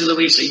says to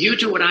Luisa, you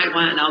do what I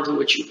want and I'll do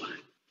what you want.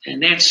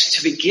 And that's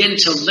to begin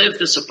to live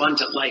this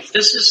abundant life.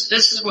 This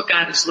is what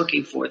God is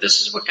looking for.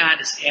 This is what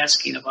God is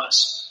asking of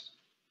us.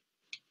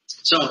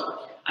 So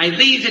I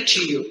leave it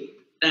to you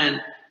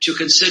then to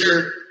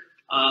consider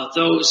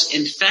those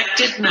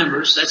infected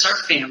members. That's our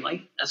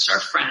family. That's our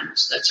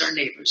friends. That's our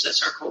neighbors.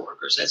 That's our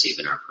coworkers. That's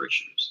even our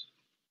parishioners.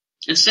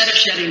 Instead of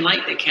shedding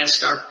light, they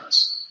cast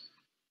darkness.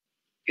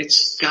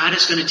 God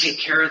is going to take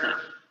care of them.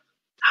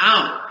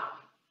 How?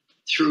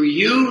 Through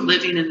you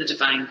living in the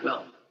divine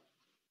will.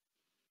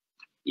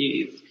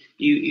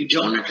 You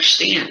don't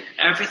understand.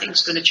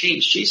 Everything's going to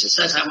change. Jesus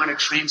says, I want to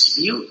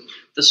transmute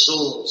the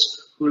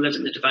souls who live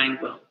in the divine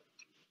will.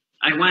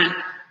 I want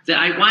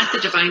the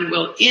divine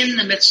will in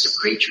the midst of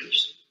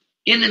creatures,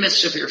 in the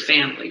midst of your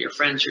family, your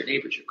friends, your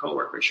neighbors, your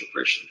coworkers, your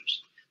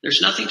parishioners.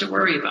 There's nothing to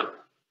worry about.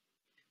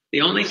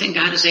 The only thing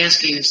God is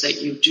asking is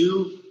that you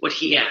do what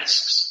he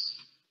asks.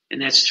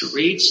 And that's to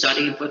read,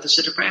 study, and put this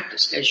into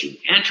practice. As you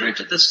enter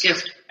into this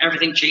gift,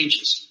 everything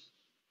changes.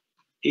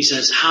 He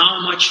says,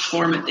 how much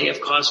torment they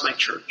have caused my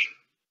church.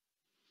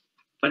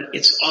 But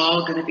it's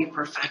all going to be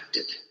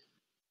perfected.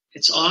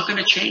 It's all going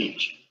to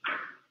change.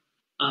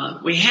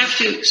 We have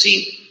to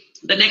see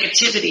the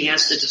negativity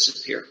has to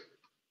disappear.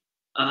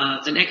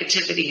 The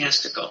negativity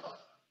has to go.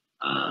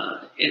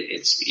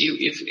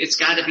 It's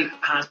got to be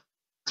positive.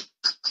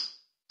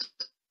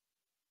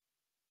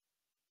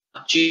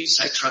 Jesus,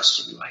 I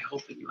trust in you. I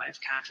hope in you. I have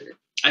confidence.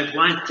 I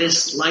want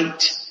this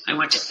light. I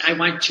want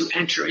to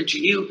enter into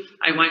you.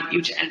 I want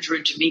you to enter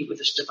into me with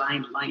this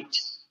divine light.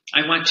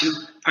 I want to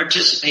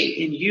participate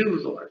in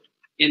you, Lord,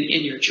 in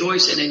your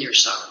joys and in your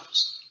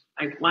sorrows.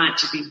 I want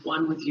to be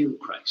one with you,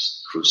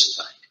 Christ,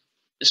 crucified,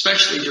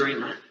 especially during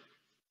Lent.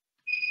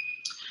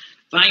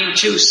 Volume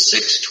 2,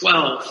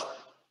 612,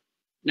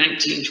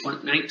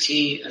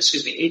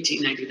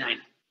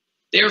 1899.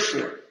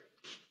 Therefore,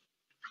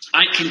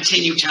 I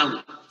continue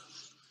telling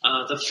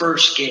in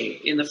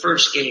the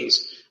first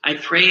gaze, I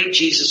pray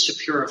Jesus to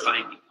purify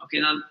me.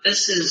 Okay, now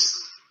this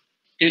is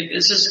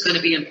going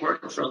to be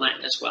important for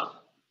Lent as well.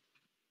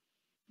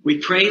 We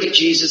pray to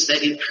Jesus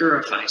that he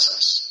purifies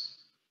us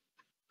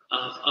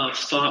of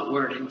thought,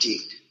 word, and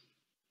deed.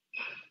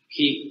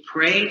 He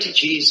prayed to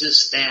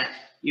Jesus that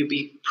you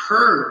be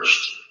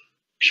purged,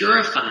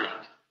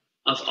 purified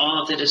of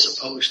all that is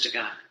opposed to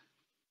God.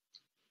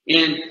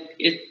 And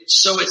it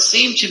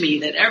seemed to me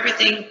that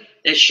everything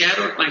that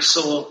shadowed my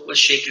soul was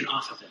shaken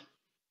off of it.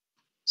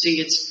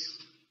 See,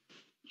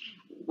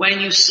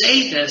 when you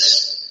say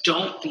this,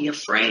 don't be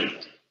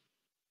afraid.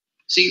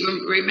 See,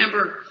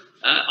 remember,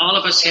 all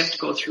of us have to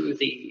go through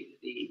the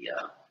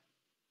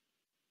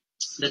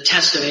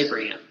test of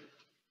Abraham.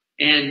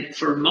 And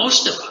for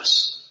most of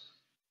us,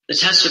 the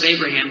test of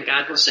Abraham,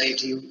 God will say,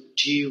 do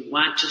you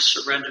want to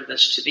surrender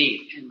this to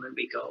me? And when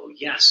we go,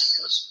 yes,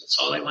 he goes, that's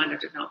all I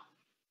wanted to know.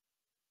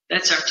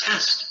 That's our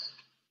test.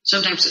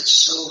 Sometimes it's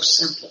so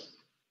simple.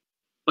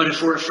 But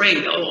if we're afraid,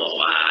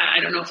 I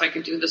don't know if I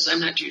can do this, I'm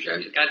not too sure,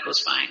 God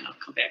goes, fine, I'll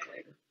come back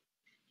later.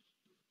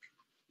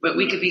 But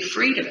we could be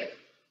freed of it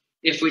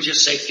if we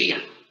just say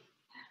Fiat.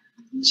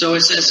 So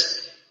it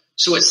says,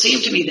 so it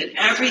seemed to me that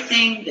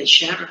everything that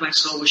shattered my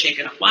soul was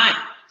shaken up. Why?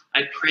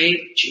 I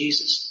prayed,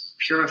 Jesus,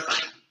 purify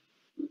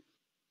me.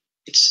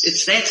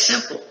 It's that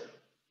simple.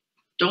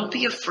 Don't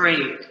be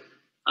afraid.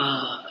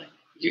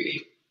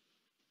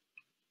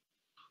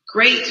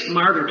 Great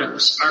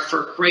martyrdoms are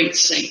for great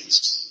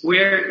saints.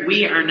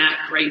 We are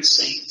not great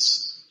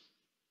saints.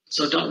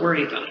 So don't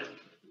worry about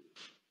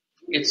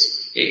it.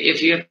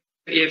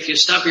 If you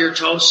stub your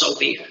toe, so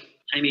be it.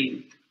 I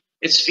mean,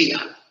 it's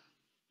Fiat.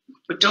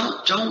 But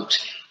don't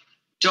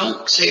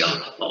say,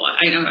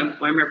 I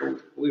remember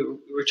we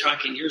were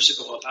talking years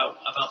ago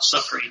about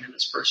suffering, and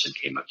this person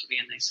came up to me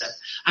and they said,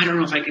 I don't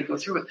know if I can go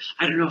through it.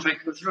 I don't know if I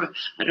can go through it.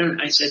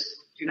 I said,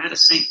 you're not a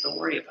saint, don't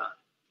worry about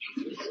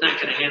it. It's not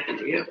going to happen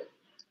to you.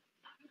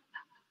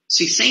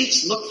 See,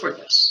 saints look for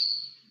this.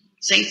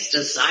 Saints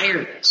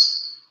desire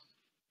this.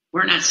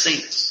 We're not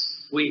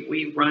saints.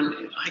 We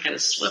run, I got a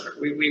sliver.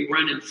 We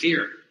run in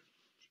fear.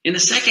 In the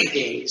second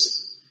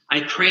gaze,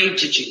 I prayed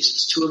to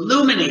Jesus to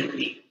illuminate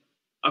me.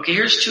 Okay,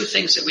 here's two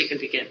things that we can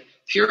begin.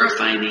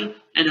 Purify me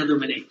and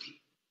illuminate me.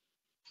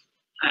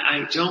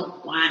 I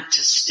don't want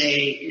to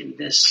stay in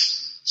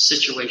this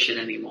situation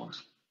anymore.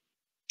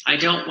 I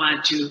don't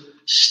want to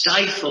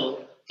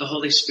stifle the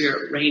Holy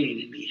Spirit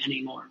reigning in me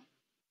anymore.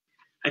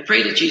 I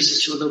pray to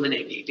Jesus to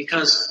illuminate me,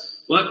 because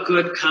what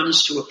good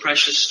comes to a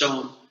precious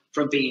stone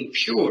from being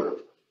pure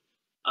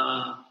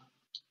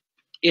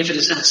if it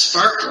is not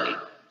sparkling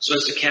so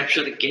as to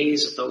capture the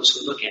gaze of those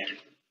who look at it?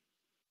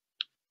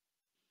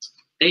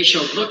 They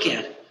shall look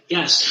at it,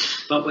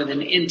 yes, but with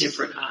an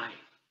indifferent eye,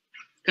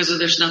 because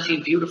there's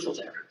nothing beautiful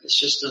there. It's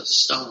just a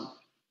stone.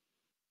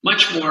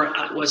 Much more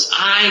was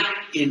I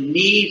in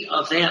need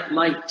of that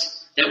light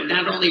that would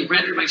not only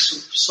render my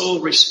soul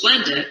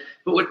resplendent,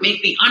 but would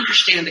make me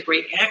understand the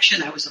great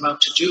action I was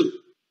about to do.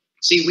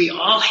 See, we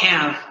all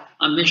have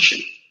a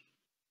mission.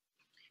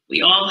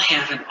 We all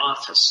have an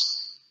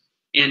office.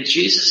 And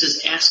Jesus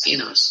is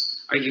asking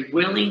us, Are you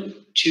willing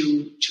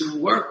to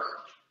work?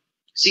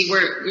 See,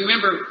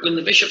 remember when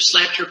the bishop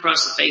slapped you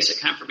across the face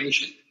at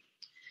confirmation,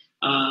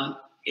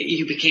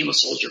 you became a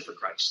soldier for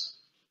Christ.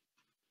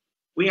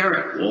 We are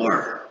at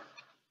war.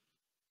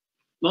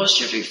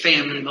 Most of your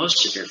family,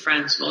 most of your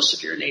friends, most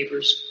of your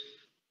neighbors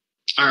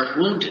are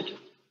wounded.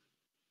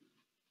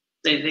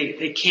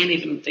 They can't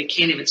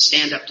even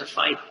stand up to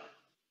fight.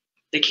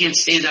 They can't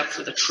stand up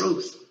for the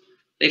truth.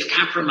 They've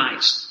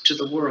compromised to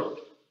the world,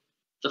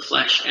 the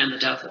flesh, and the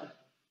devil.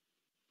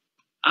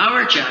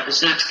 Our job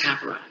is not to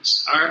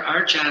compromise.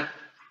 Our job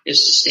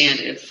is to stand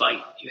and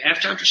fight. You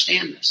have to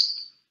understand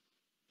this.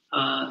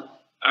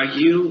 Are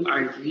you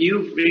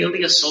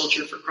really a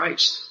soldier for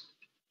Christ?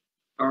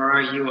 Or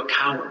are you a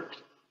coward?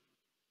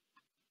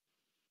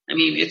 I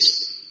mean,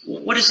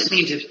 what does it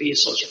mean to be a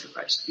soldier for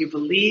Christ? You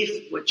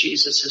believe what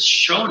Jesus has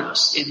shown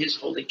us in his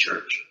holy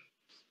church.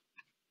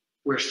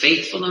 We're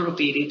faithful and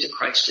obedient to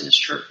Christ and his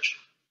church.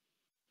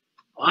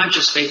 Well, I'm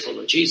just faithful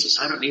to Jesus.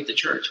 I don't need the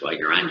church. Well,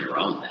 you're on your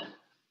own then.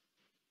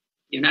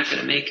 You're not going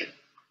to make it.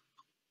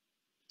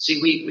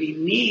 See, we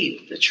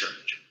need the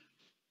church.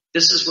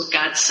 This is what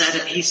God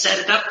said. He set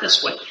it up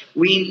this way.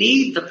 We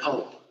need the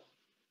Pope.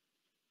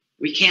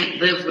 We can't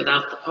live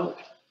without the Pope.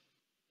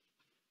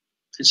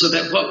 And so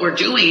that what we're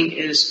doing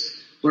is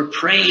we're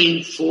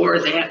praying for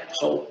that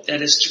Pope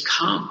that is to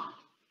come.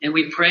 And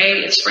we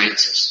pray as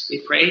Francis. We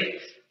pray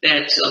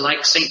that,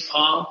 like St.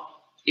 Paul,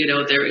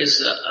 there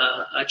is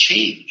a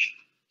change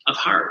of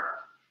heart.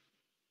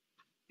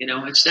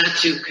 It's not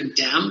to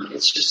condemn.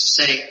 It's just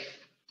to say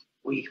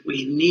we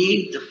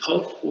need the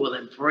Pope who will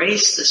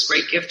embrace this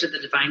great gift of the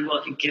divine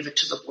will and give it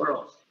to the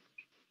world.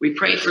 We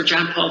prayed for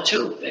John Paul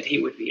II that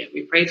he would be it.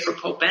 We prayed for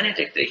Pope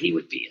Benedict that he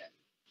would be it.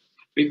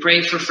 We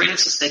prayed for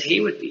Francis that he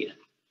would be it.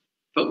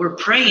 But we're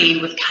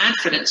praying with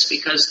confidence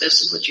because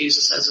this is what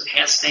Jesus says it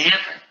has to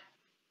happen.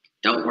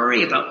 Don't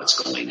worry about what's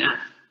going on.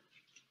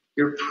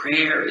 Your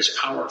prayer is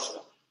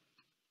powerful.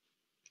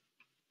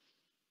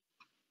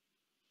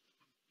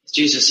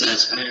 Jesus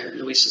says,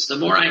 Luisa says, the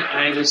more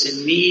I was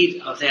in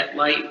need of that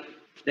light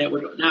that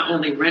would not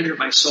only render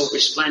my soul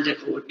resplendent,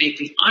 but would make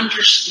me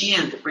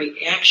understand the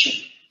great action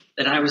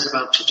that I was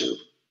about to do.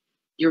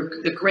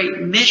 The great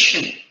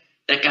mission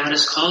that God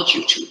has called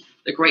you to,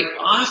 the great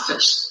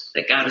office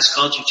that God has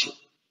called you to.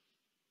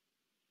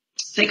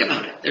 Think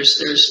about it.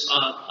 There's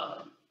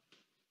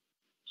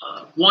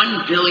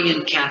 1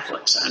 billion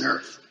Catholics on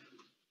earth.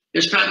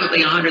 There's probably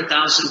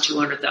 100,000,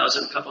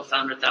 200,000, a couple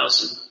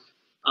 100,000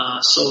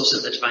 souls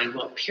of the divine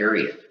will,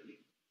 period.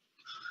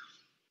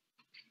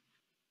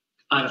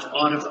 Out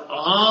of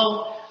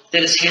all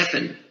that has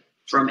happened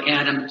from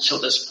Adam till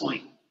this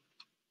point,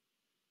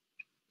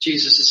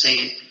 Jesus is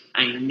saying,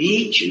 I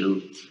need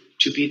you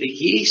to be the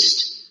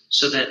yeast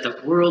so that the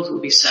world will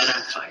be set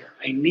on fire.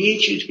 I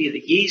need you to be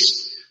the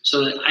yeast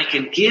so that I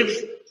can give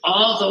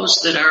all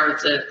those that are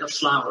the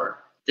flower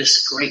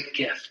this great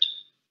gift,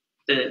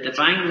 the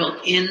divine will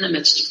in the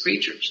midst of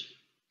creatures.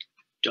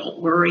 Don't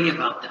worry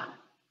about them.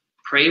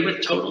 Pray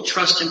with total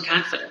trust and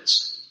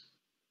confidence.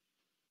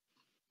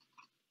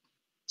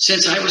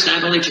 Since I was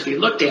not only to be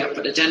looked at,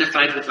 but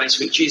identified with my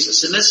sweet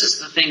Jesus. And this is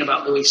the thing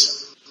about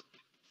Luisa.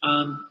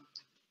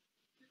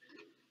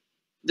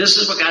 This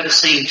is what God is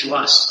saying to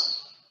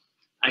us.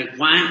 I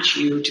want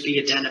you to be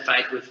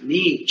identified with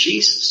me,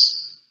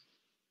 Jesus.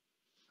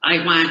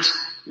 I want,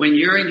 when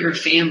you're in your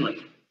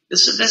family,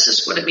 this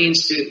is what it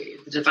means to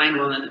the divine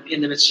will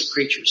in the midst of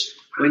creatures.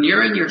 When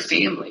you're in your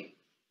family,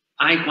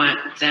 I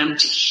want them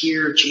to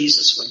hear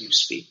Jesus when you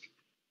speak.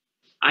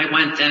 I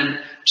want them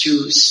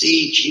to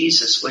see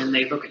Jesus when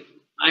they look at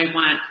you. I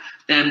want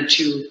them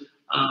to,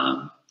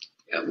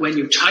 when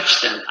you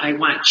touch them, I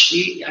want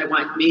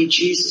me,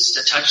 Jesus,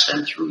 to touch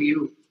them through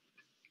you.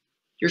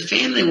 Your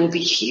family will be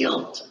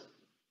healed.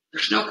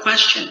 There's no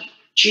question.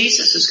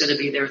 Jesus is going to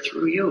be there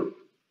through you.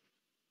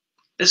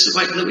 This is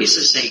what Luisa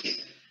is saying.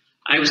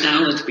 I was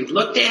not only to be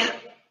looked at,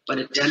 but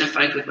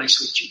identified with my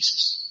sweet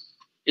Jesus.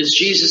 Is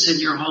Jesus in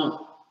your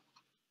home?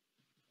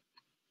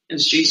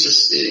 Is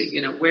Jesus,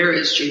 where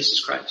is Jesus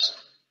Christ?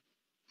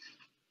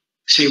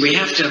 See, we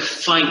have to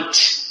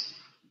fight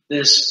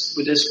this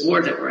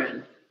war that we're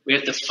in. We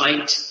have to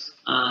fight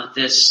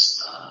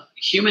this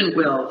human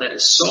will that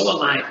is so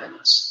alive in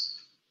us,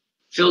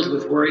 filled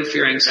with worry,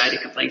 fear, anxiety,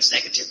 complaints,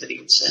 negativity,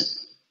 and sin.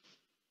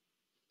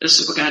 This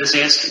is what God is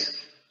asking.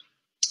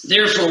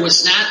 Therefore, it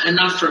was not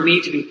enough for me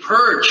to be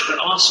purged, but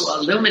also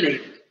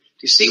illuminated.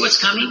 Do you see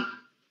what's coming?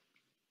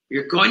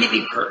 You're going to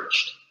be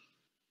purged,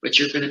 but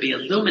you're going to be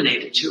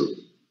illuminated too.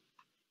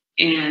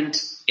 And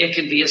it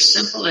can be as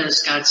simple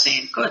as God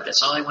saying, good,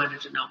 that's all I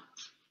wanted to know.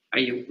 Are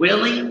you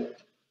willing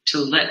to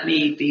let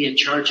me be in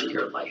charge of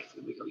your life?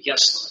 And we go,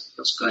 yes, Lord. He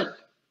goes, good.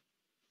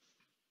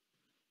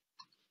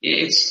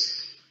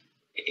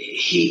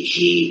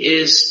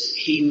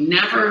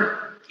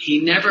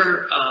 He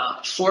never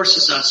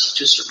forces us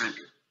to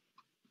surrender.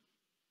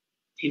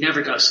 He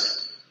never does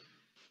that.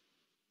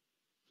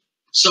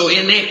 So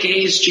in that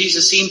gaze,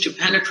 Jesus seemed to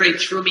penetrate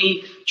through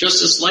me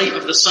just as light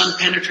of the sun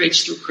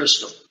penetrates through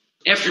crystal.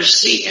 After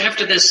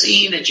this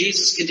scene that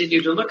Jesus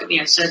continued to look at me,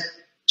 I said,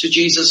 to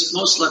Jesus,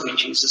 most loving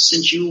Jesus,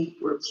 since you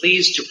were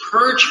pleased to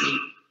purge me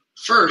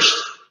first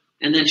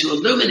and then to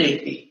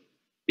illuminate me,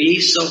 be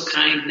so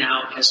kind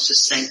now as to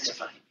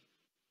sanctify me.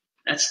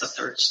 That's the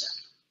third step.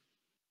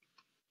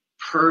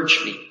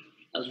 Purge me,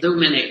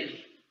 illuminate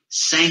me,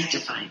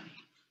 sanctify me.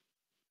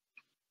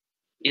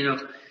 You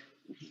know,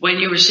 when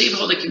you receive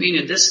Holy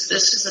Communion, this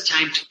is the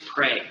time to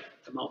pray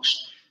the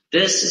most.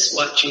 This is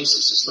what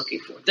Jesus is looking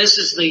for. This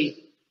is the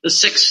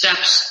 6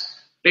 steps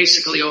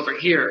basically over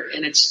here.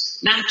 And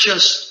it's not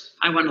just,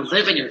 I want to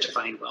live in your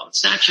divine will.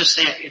 It's not just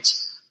that.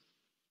 It's,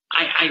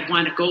 I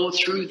want to go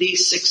through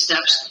these 6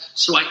 steps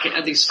so I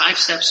can, these 5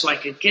 steps so I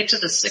can get to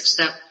the 6th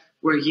step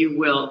where you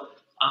will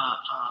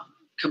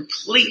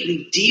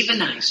completely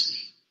divinize me.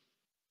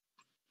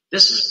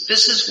 This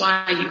is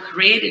why you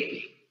created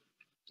me.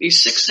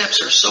 These 6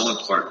 steps are so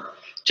important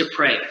to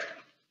pray.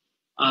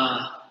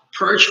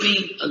 Purge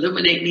me,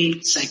 illuminate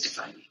me,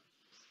 sanctify me.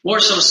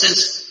 More so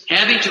since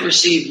having to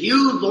receive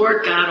you,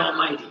 Lord God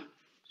Almighty,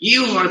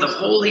 you are the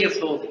Holy of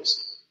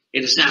Holies.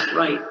 It is not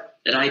right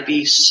that I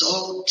be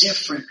so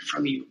different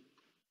from you.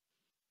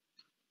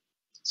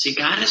 See,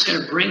 God is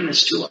going to bring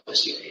this to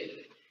us.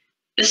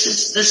 This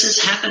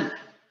is heaven.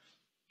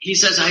 He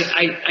says,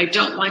 I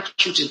don't want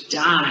you to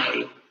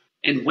die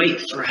and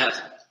wait for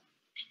heaven,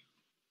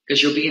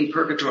 because you'll be in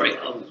purgatory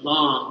a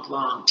long,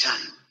 long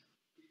time.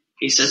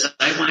 He says,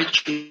 I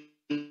want you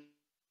to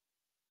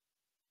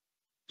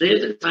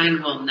live and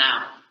find will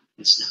now.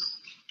 It's now.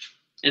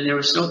 And there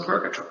is no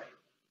purgatory.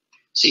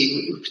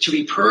 See, to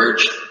be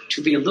purged,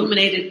 to be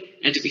illuminated,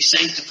 and to be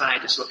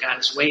sanctified is what God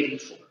is waiting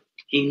for.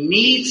 He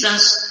needs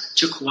us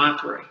to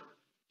cooperate.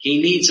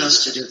 He needs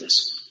us to do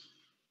this.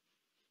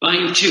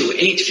 Volume 2,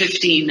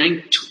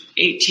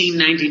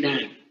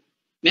 1899.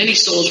 Many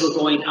souls were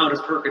going out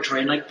of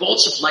purgatory and like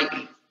bolts of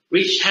lightning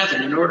reached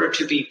heaven in order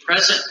to be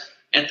present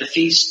at the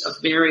feast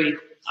of Mary,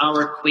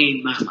 our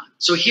Queen Mama.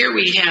 So here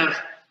we have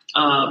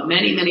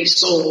many, many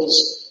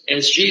souls,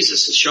 as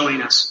Jesus is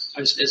showing us,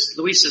 as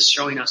Luisa is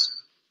showing us,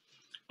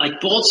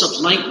 like bolts of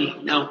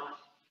lightning. Now,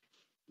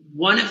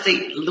 one of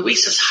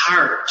Luisa's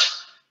heart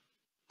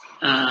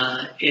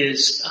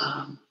is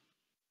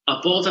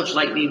a bolt of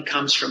lightning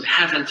comes from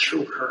heaven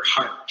through her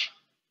heart.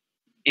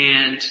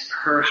 And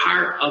her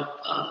heart,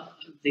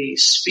 the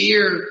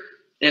spear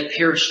that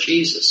pierced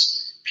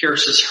Jesus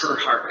pierces her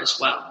heart as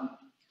well.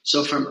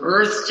 So from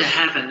earth to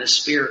heaven, the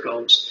spear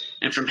goes.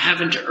 And from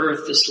heaven to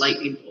earth, this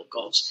lightning bolt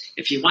goes.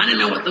 If you want to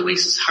know what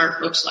Luisa's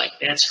heart looks like,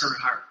 that's her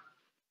heart.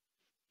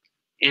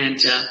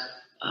 And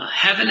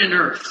heaven and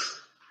earth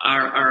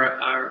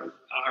are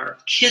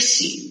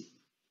kissing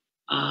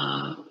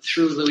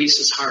through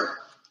Luisa's heart.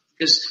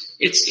 Because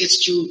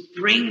it's to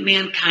bring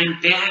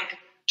mankind back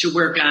to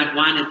where God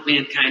wanted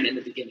mankind in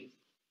the beginning.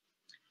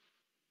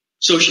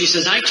 So she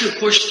says, I too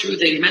pushed through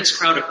the immense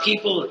crowd of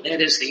people,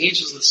 that is the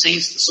angels, the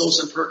saints, the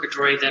souls in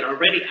purgatory that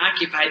already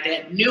occupied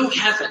that new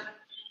heaven,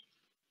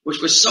 which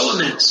was so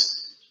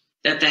immense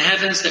that the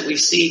heavens that we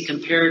see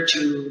compared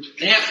to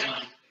that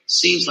one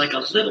seems like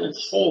a little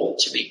hole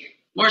to me.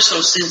 More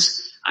so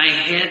since I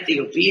had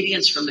the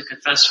obedience from the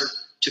confessor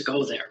to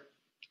go there.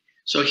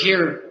 So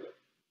here,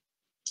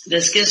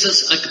 this gives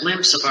us a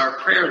glimpse of our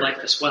prayer life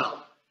as well.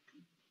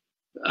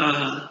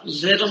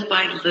 Little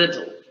by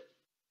little,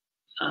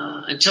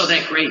 until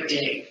that great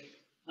day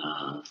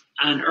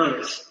on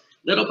earth,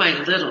 little by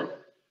little,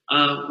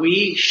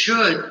 we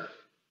should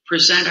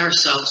present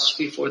ourselves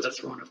before the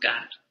throne of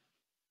God.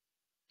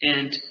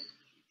 And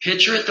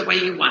picture it the way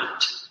you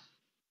want.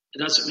 It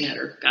doesn't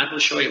matter. God will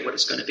show you what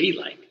it's going to be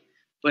like.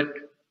 But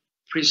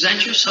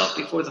present yourself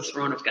before the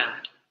throne of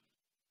God.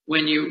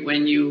 When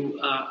you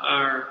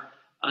are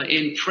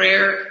in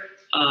prayer,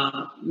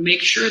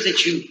 make sure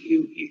that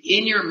you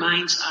in your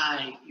mind's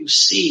eye, you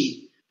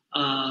see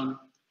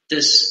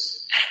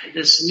this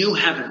new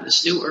heaven,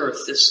 this new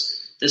earth,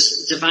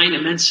 this divine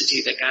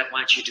immensity that God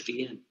wants you to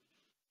be in.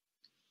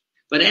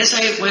 But as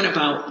I went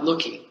about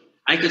looking,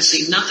 I could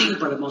see nothing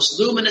but a most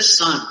luminous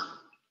sun,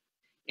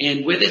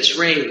 and with its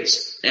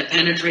rays that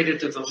penetrated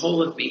through the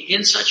whole of me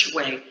in such a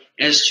way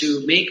as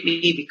to make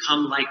me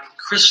become like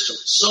crystal,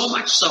 so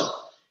much so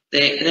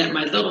that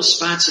my little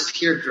spots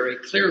appeared very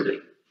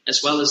clearly,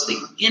 as well as the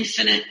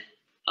infinite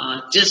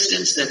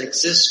distance that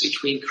exists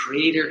between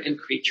creator and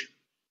creature.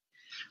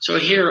 So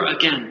here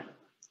again,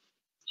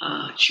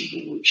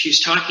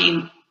 she's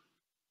talking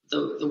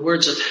the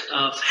words of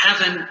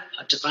heaven,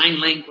 a divine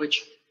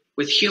language,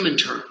 with human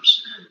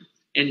terms.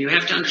 And you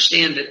have to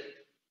understand that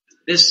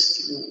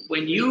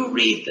when you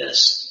read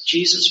this,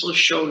 Jesus will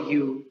show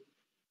you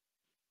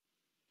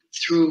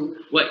through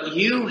what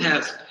you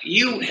have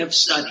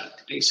studied,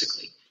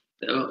 basically,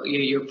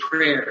 your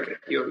prayer,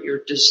 your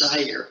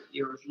desire,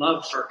 your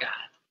love for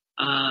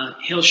God.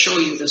 He'll show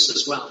you this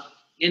as well.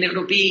 And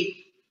it'll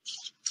be,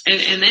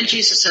 and then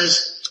Jesus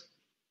says,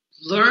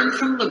 learn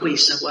from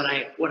Luisa what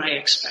I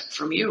expect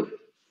from you.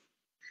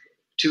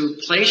 To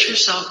place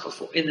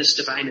yourself in this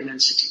divine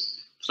immensity.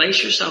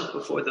 Place yourself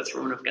before the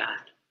throne of God.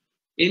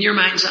 In your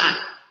mind's eye.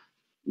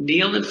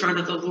 Kneel in front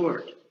of the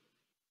Lord.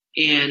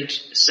 And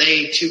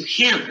say to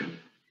him,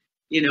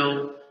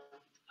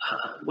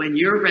 when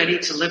you're ready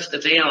to lift the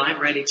veil, I'm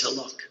ready to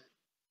look.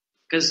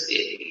 Because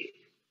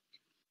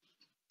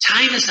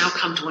time has now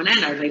come to an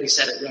end. Our Lady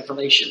said at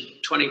Revelation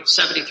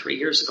 73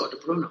 years ago to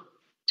Bruno.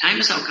 Time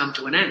has now come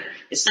to an end.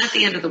 It's not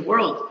the end of the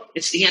world.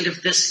 It's the end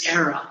of this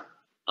era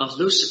of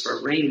Lucifer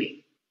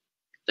reigning.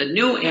 The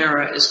new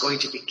era is going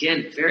to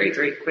begin very,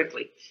 very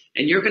quickly.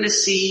 And you're going to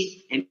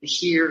see and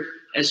hear,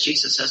 as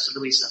Jesus says to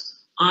Luisa,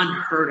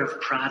 unheard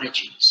of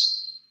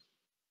prodigies.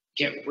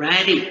 Get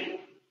ready.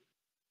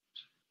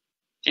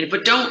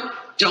 But don't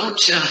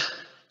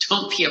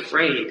be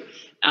afraid.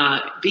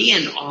 Be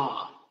in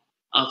awe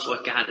of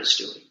what God is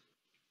doing.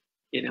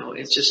 You know,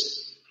 it's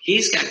just,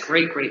 he's got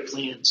great, great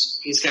plans.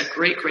 He's got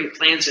great, great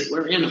plans, and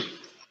we're in them.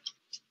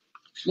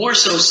 More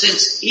so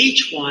since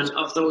each one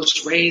of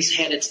those rays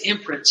had its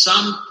imprint,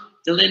 some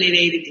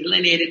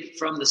delineated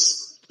from the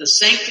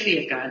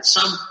sanctity of God,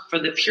 some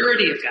from the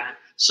purity of God,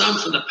 some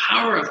from the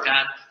power of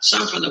God,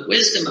 some from the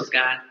wisdom of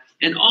God,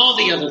 and all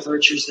the other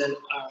virtues that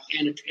are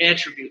and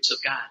attributes of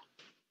God.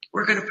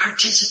 We're going to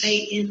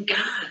participate in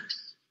God.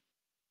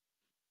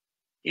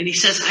 And he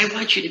says, I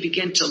want you to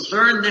begin to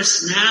learn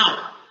this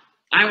now.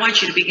 I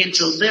want you to begin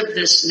to live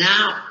this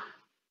now.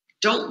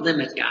 Don't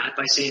limit God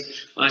by saying,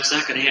 well, it's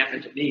not going to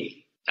happen to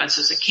me. God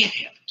says, it can't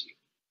happen to you.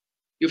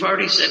 You've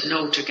already said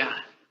no to God.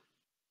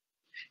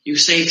 You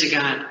say to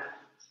God,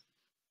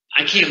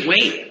 I can't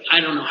wait.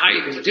 I don't know how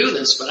you're going to do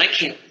this, but I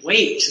can't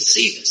wait to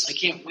see this. I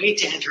can't wait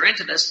to enter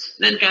into this.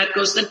 And then God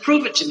goes, then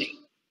prove it to me.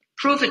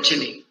 Prove it to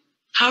me.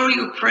 How are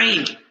you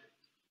praying?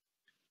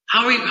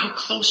 How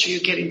close are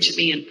you getting to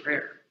me in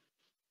prayer?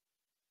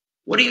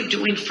 What are you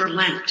doing for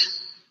Lent?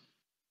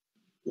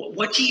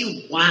 What do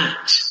you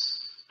want?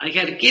 I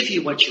got to give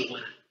you what you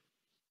want.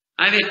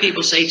 I've had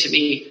people say to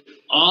me,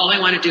 all I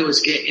want to do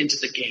is get into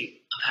the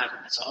gate of heaven.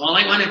 That's all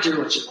I want to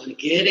do. I just want to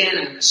get in.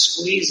 I want to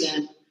squeeze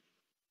in.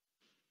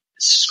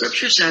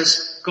 Scripture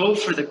says, go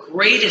for the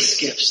greatest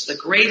gifts, the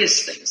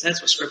greatest things.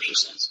 That's what Scripture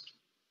says.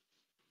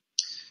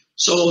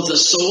 So the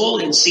soul,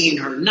 in seeing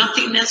her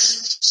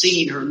nothingness,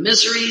 seeing her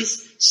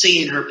miseries,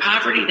 seeing her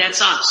poverty,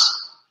 that's us.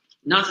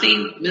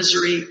 Nothing,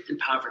 misery, and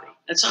poverty.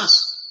 That's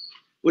us.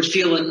 Would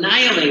feel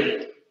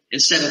annihilated.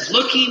 Instead of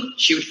looking,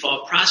 she would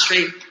fall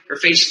prostrate, her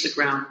face to the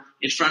ground,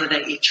 in front of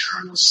that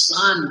eternal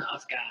Son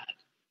of God,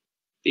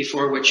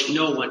 before which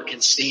no one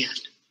can stand.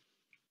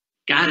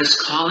 God is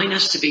calling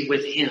us to be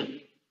with him.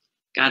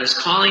 God is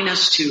calling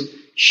us to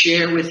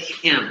share with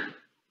him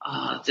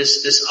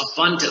this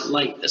abundant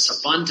light, this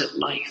abundant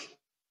life.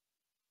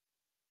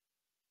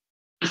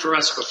 Not for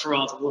us, but for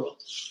all the world.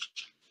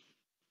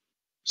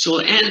 So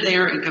we'll end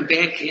there and come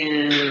back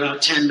in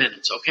about 10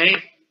 minutes, okay?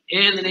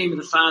 In the name of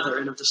the Father,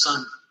 and of the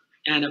Son,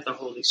 and of the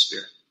Holy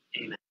Spirit.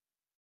 Amen.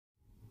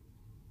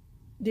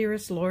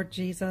 Dearest Lord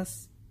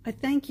Jesus, I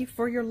thank you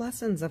for your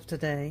lessons of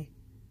today.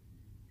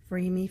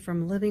 Free me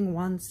from living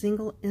one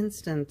single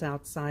instant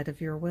outside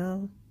of your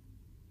will.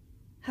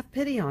 Have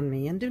pity on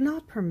me, and do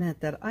not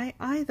permit that I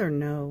either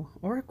know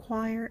or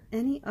acquire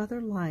any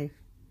other life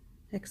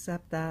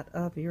except that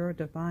of your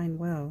divine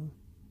will.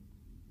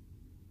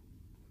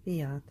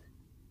 Fiat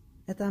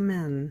et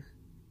Amen.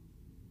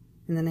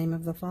 In the name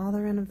of the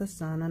Father, and of the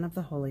Son, and of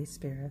the Holy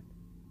Spirit.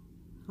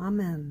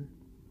 Amen.